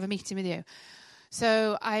have a meeting with you."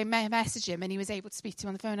 So I messaged him, and he was able to speak to him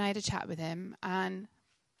on the phone. I had a chat with him, and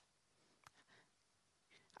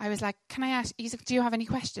I was like, "Can I ask?" He's like, "Do you have any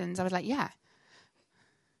questions?" I was like, "Yeah."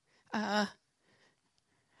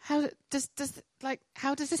 How does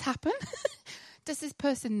this happen? Does this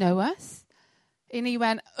person know us? And he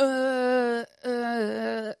went, I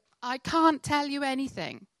can't tell you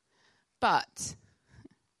anything, but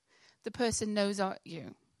the person knows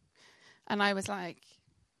you. And I was like,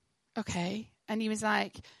 okay. And he was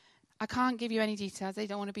like, I can't give you any details. They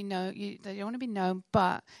don't want to be known.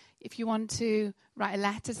 But if you want to write a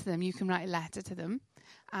letter to them, you can write a letter to them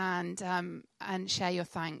and share your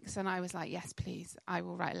thanks. And I was like, yes, please, I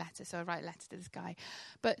will write a letter. So I write a letter to this guy.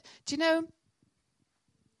 But do you know,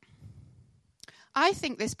 I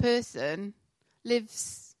think this person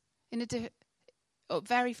lives in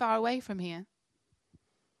very far away from here.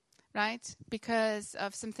 Right? Because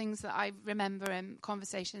of some things that I remember in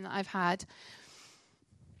conversation that I've had.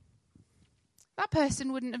 That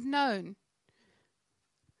person wouldn't have known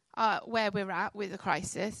where we're at with the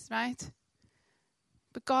crisis, right?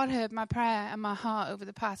 But God heard my prayer and my heart over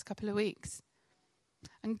the past couple of weeks.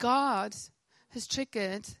 And God has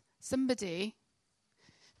triggered somebody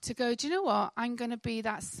to go, do you know what? I'm going to be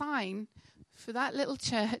that sign for that little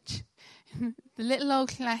church, the little old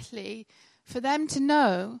Clothe, for them to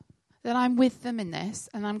know that I'm with them in this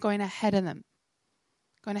and I'm going ahead of them.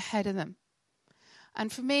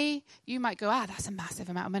 And for me, you might go, that's a massive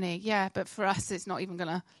amount of money. Yeah, but for us, it's not even going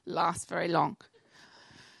to last very long.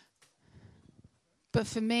 But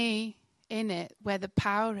for me, in it, where the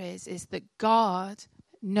power is that God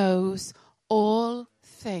knows all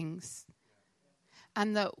things.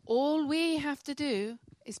 And that all we have to do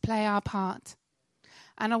is play our part.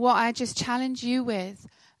 And what I just challenge you with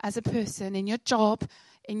as a person, in your job,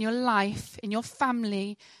 in your life, in your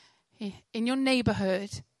family, in your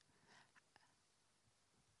neighborhood,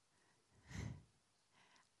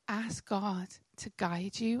 ask God to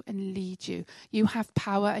guide you and lead you. You have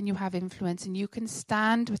power and you have influence, and you can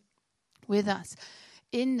stand with us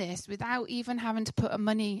in this without even having to put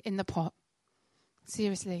money in the pot.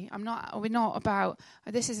 Seriously, we're not about,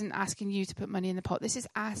 this isn't asking you to put money in the pot. This is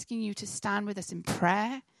asking you to stand with us in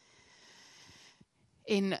prayer,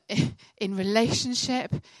 in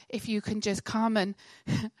relationship. If you can just come and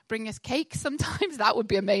bring us cake sometimes, that would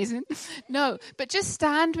be amazing. No, but just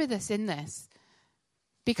stand with us in this.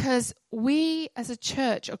 Because we as a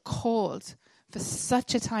church are called for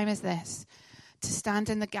such a time as this to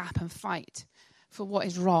stand in the gap and fight for what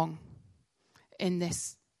is wrong in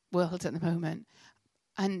this world at the moment.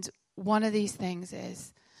 And one of these things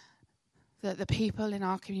is that the people in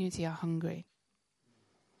our community are hungry.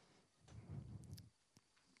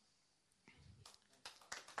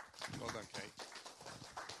 Well done, Kate.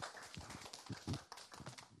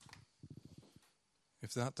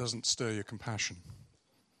 If that doesn't stir your compassion,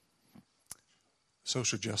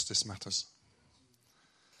 social justice matters.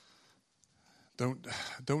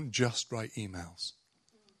 Don't just write emails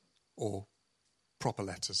or proper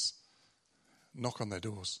letters. Knock on their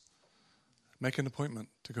doors. Make an appointment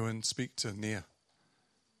to go and speak to Nia.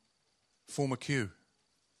 Form a queue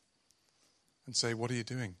and say, what are you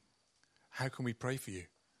doing? How can we pray for you?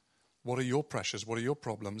 What are your pressures? What are your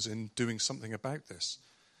problems in doing something about this?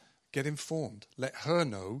 Get informed. Let her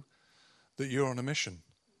know that you're on a mission.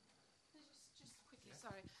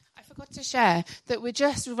 I forgot to share that we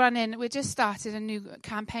just started a new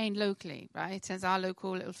campaign locally, right, as our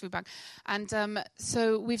local little food bank. And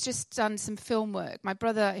so we've just done some film work. My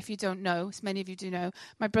brother, if you don't know, as many of you do know,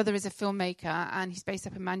 my brother is a filmmaker and he's based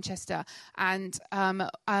up in Manchester. And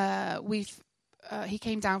he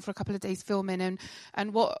came down for a couple of days filming.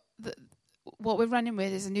 And what we're running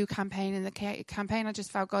with is a new campaign. And the campaign, I just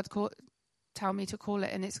felt God tell me to call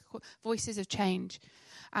it, and it's Voices of Change.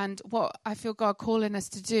 And what I feel God calling us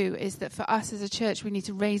to do is that for us as a church, we need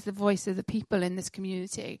to raise the voice of the people in this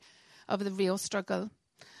community of the real struggle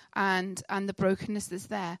and the brokenness that's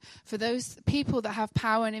there. For those people that have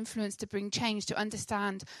power and influence to bring change, to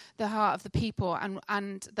understand the heart of the people,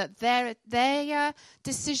 and that their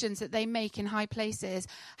decisions that they make in high places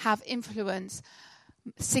have influence,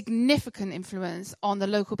 significant influence on the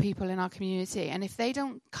local people in our community. And if they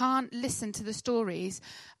can't listen to the stories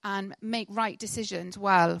and make right decisions,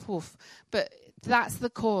 well, oof. But that's the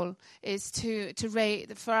call, is to raise,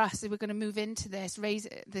 for us, we're going to move into raise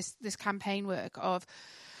this campaign work of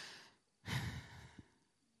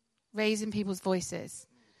raising people's voices.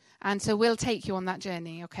 And so we'll take you on that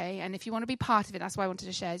journey, okay? And if you want to be part of it, that's why I wanted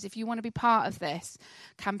to share, is if you want to be part of this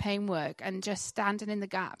campaign work and just standing in the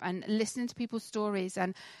gap and listening to people's stories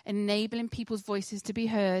and enabling people's voices to be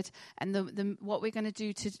heard, and what we're going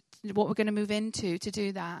to do what we're going to move into to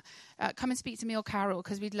do that, come and speak to me or Carol,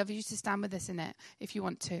 because we'd love you to stand with us in it if you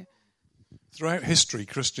want to. Throughout history,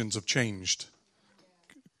 Christians have changed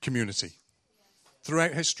community.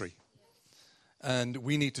 Throughout history. And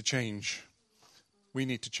we need to change. We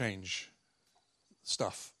need to change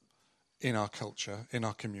stuff in our culture, in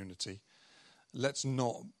our community. Let's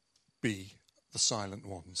not be the silent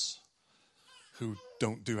ones who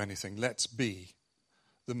don't do anything. Let's be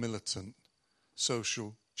the militant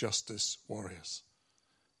social justice warriors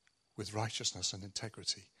with righteousness and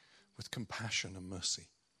integrity, with compassion and mercy.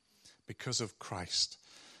 Because of Christ.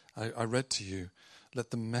 I read to you,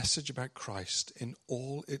 let the message about Christ in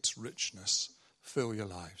all its richness fill your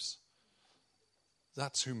lives.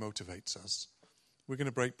 That's who motivates us. We're going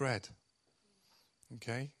to break bread.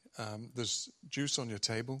 Okay? There's juice on your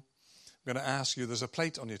table. I'm going to ask you, there's a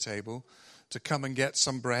plate on your table, to come and get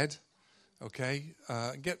some bread. Okay?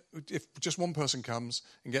 If just one person comes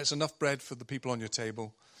and gets enough bread for the people on your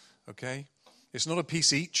table. Okay? It's not a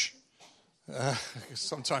piece each.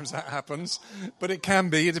 Sometimes that happens. But it can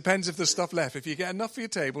be. It depends if there's stuff left. If you get enough for your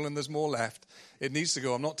table and there's more left, it needs to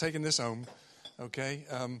go. I'm not taking this home. Okay?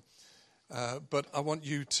 But I want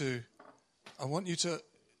you to,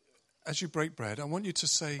 as you break bread, I want you to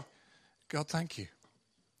say, God, thank you.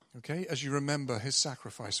 Okay? As you remember his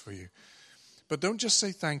sacrifice for you. But don't just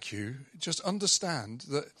say thank you. Just understand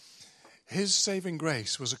that his saving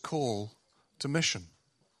grace was a call to mission.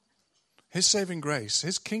 His saving grace,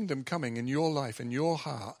 his kingdom coming in your life, in your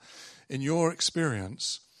heart, in your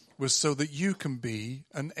experience, was so that you can be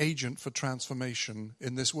an agent for transformation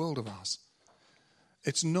in this world of ours.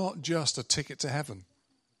 It's not just a ticket to heaven.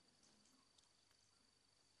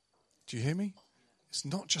 Do you hear me? It's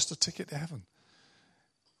not just a ticket to heaven.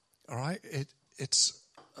 All right? It's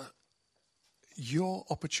your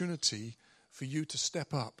opportunity for you to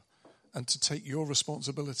step up and to take your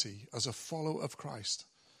responsibility as a follower of Christ,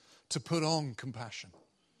 to put on compassion,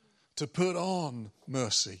 to put on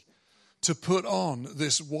mercy, to put on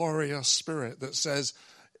this warrior spirit that says,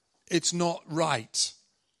 it's not right,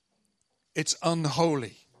 it's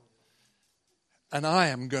unholy, and I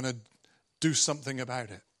am going to do something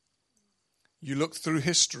about it. You look through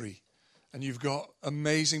history and you've got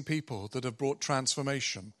amazing people that have brought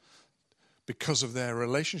transformation because of their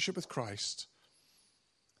relationship with Christ.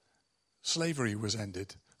 Slavery was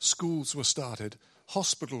ended, schools were started,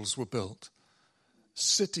 hospitals were built,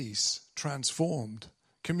 cities transformed,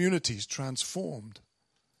 communities transformed,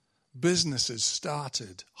 businesses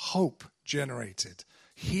started, hope generated,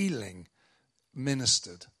 healing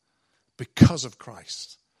ministered because of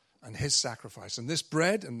Christ and his sacrifice. And this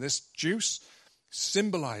bread and this juice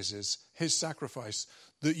symbolizes his sacrifice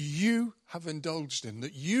that you have indulged in,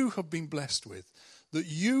 that you have been blessed with, that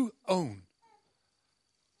you own.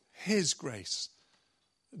 His grace.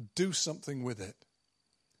 Do something with it.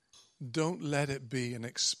 Don't let it be an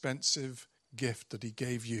expensive gift that he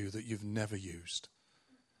gave you that you've never used.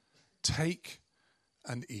 Take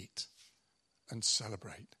and eat and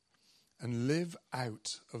celebrate and live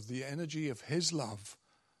out of the energy of his love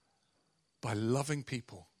by loving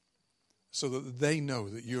people so that they know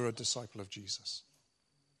that you're a disciple of Jesus.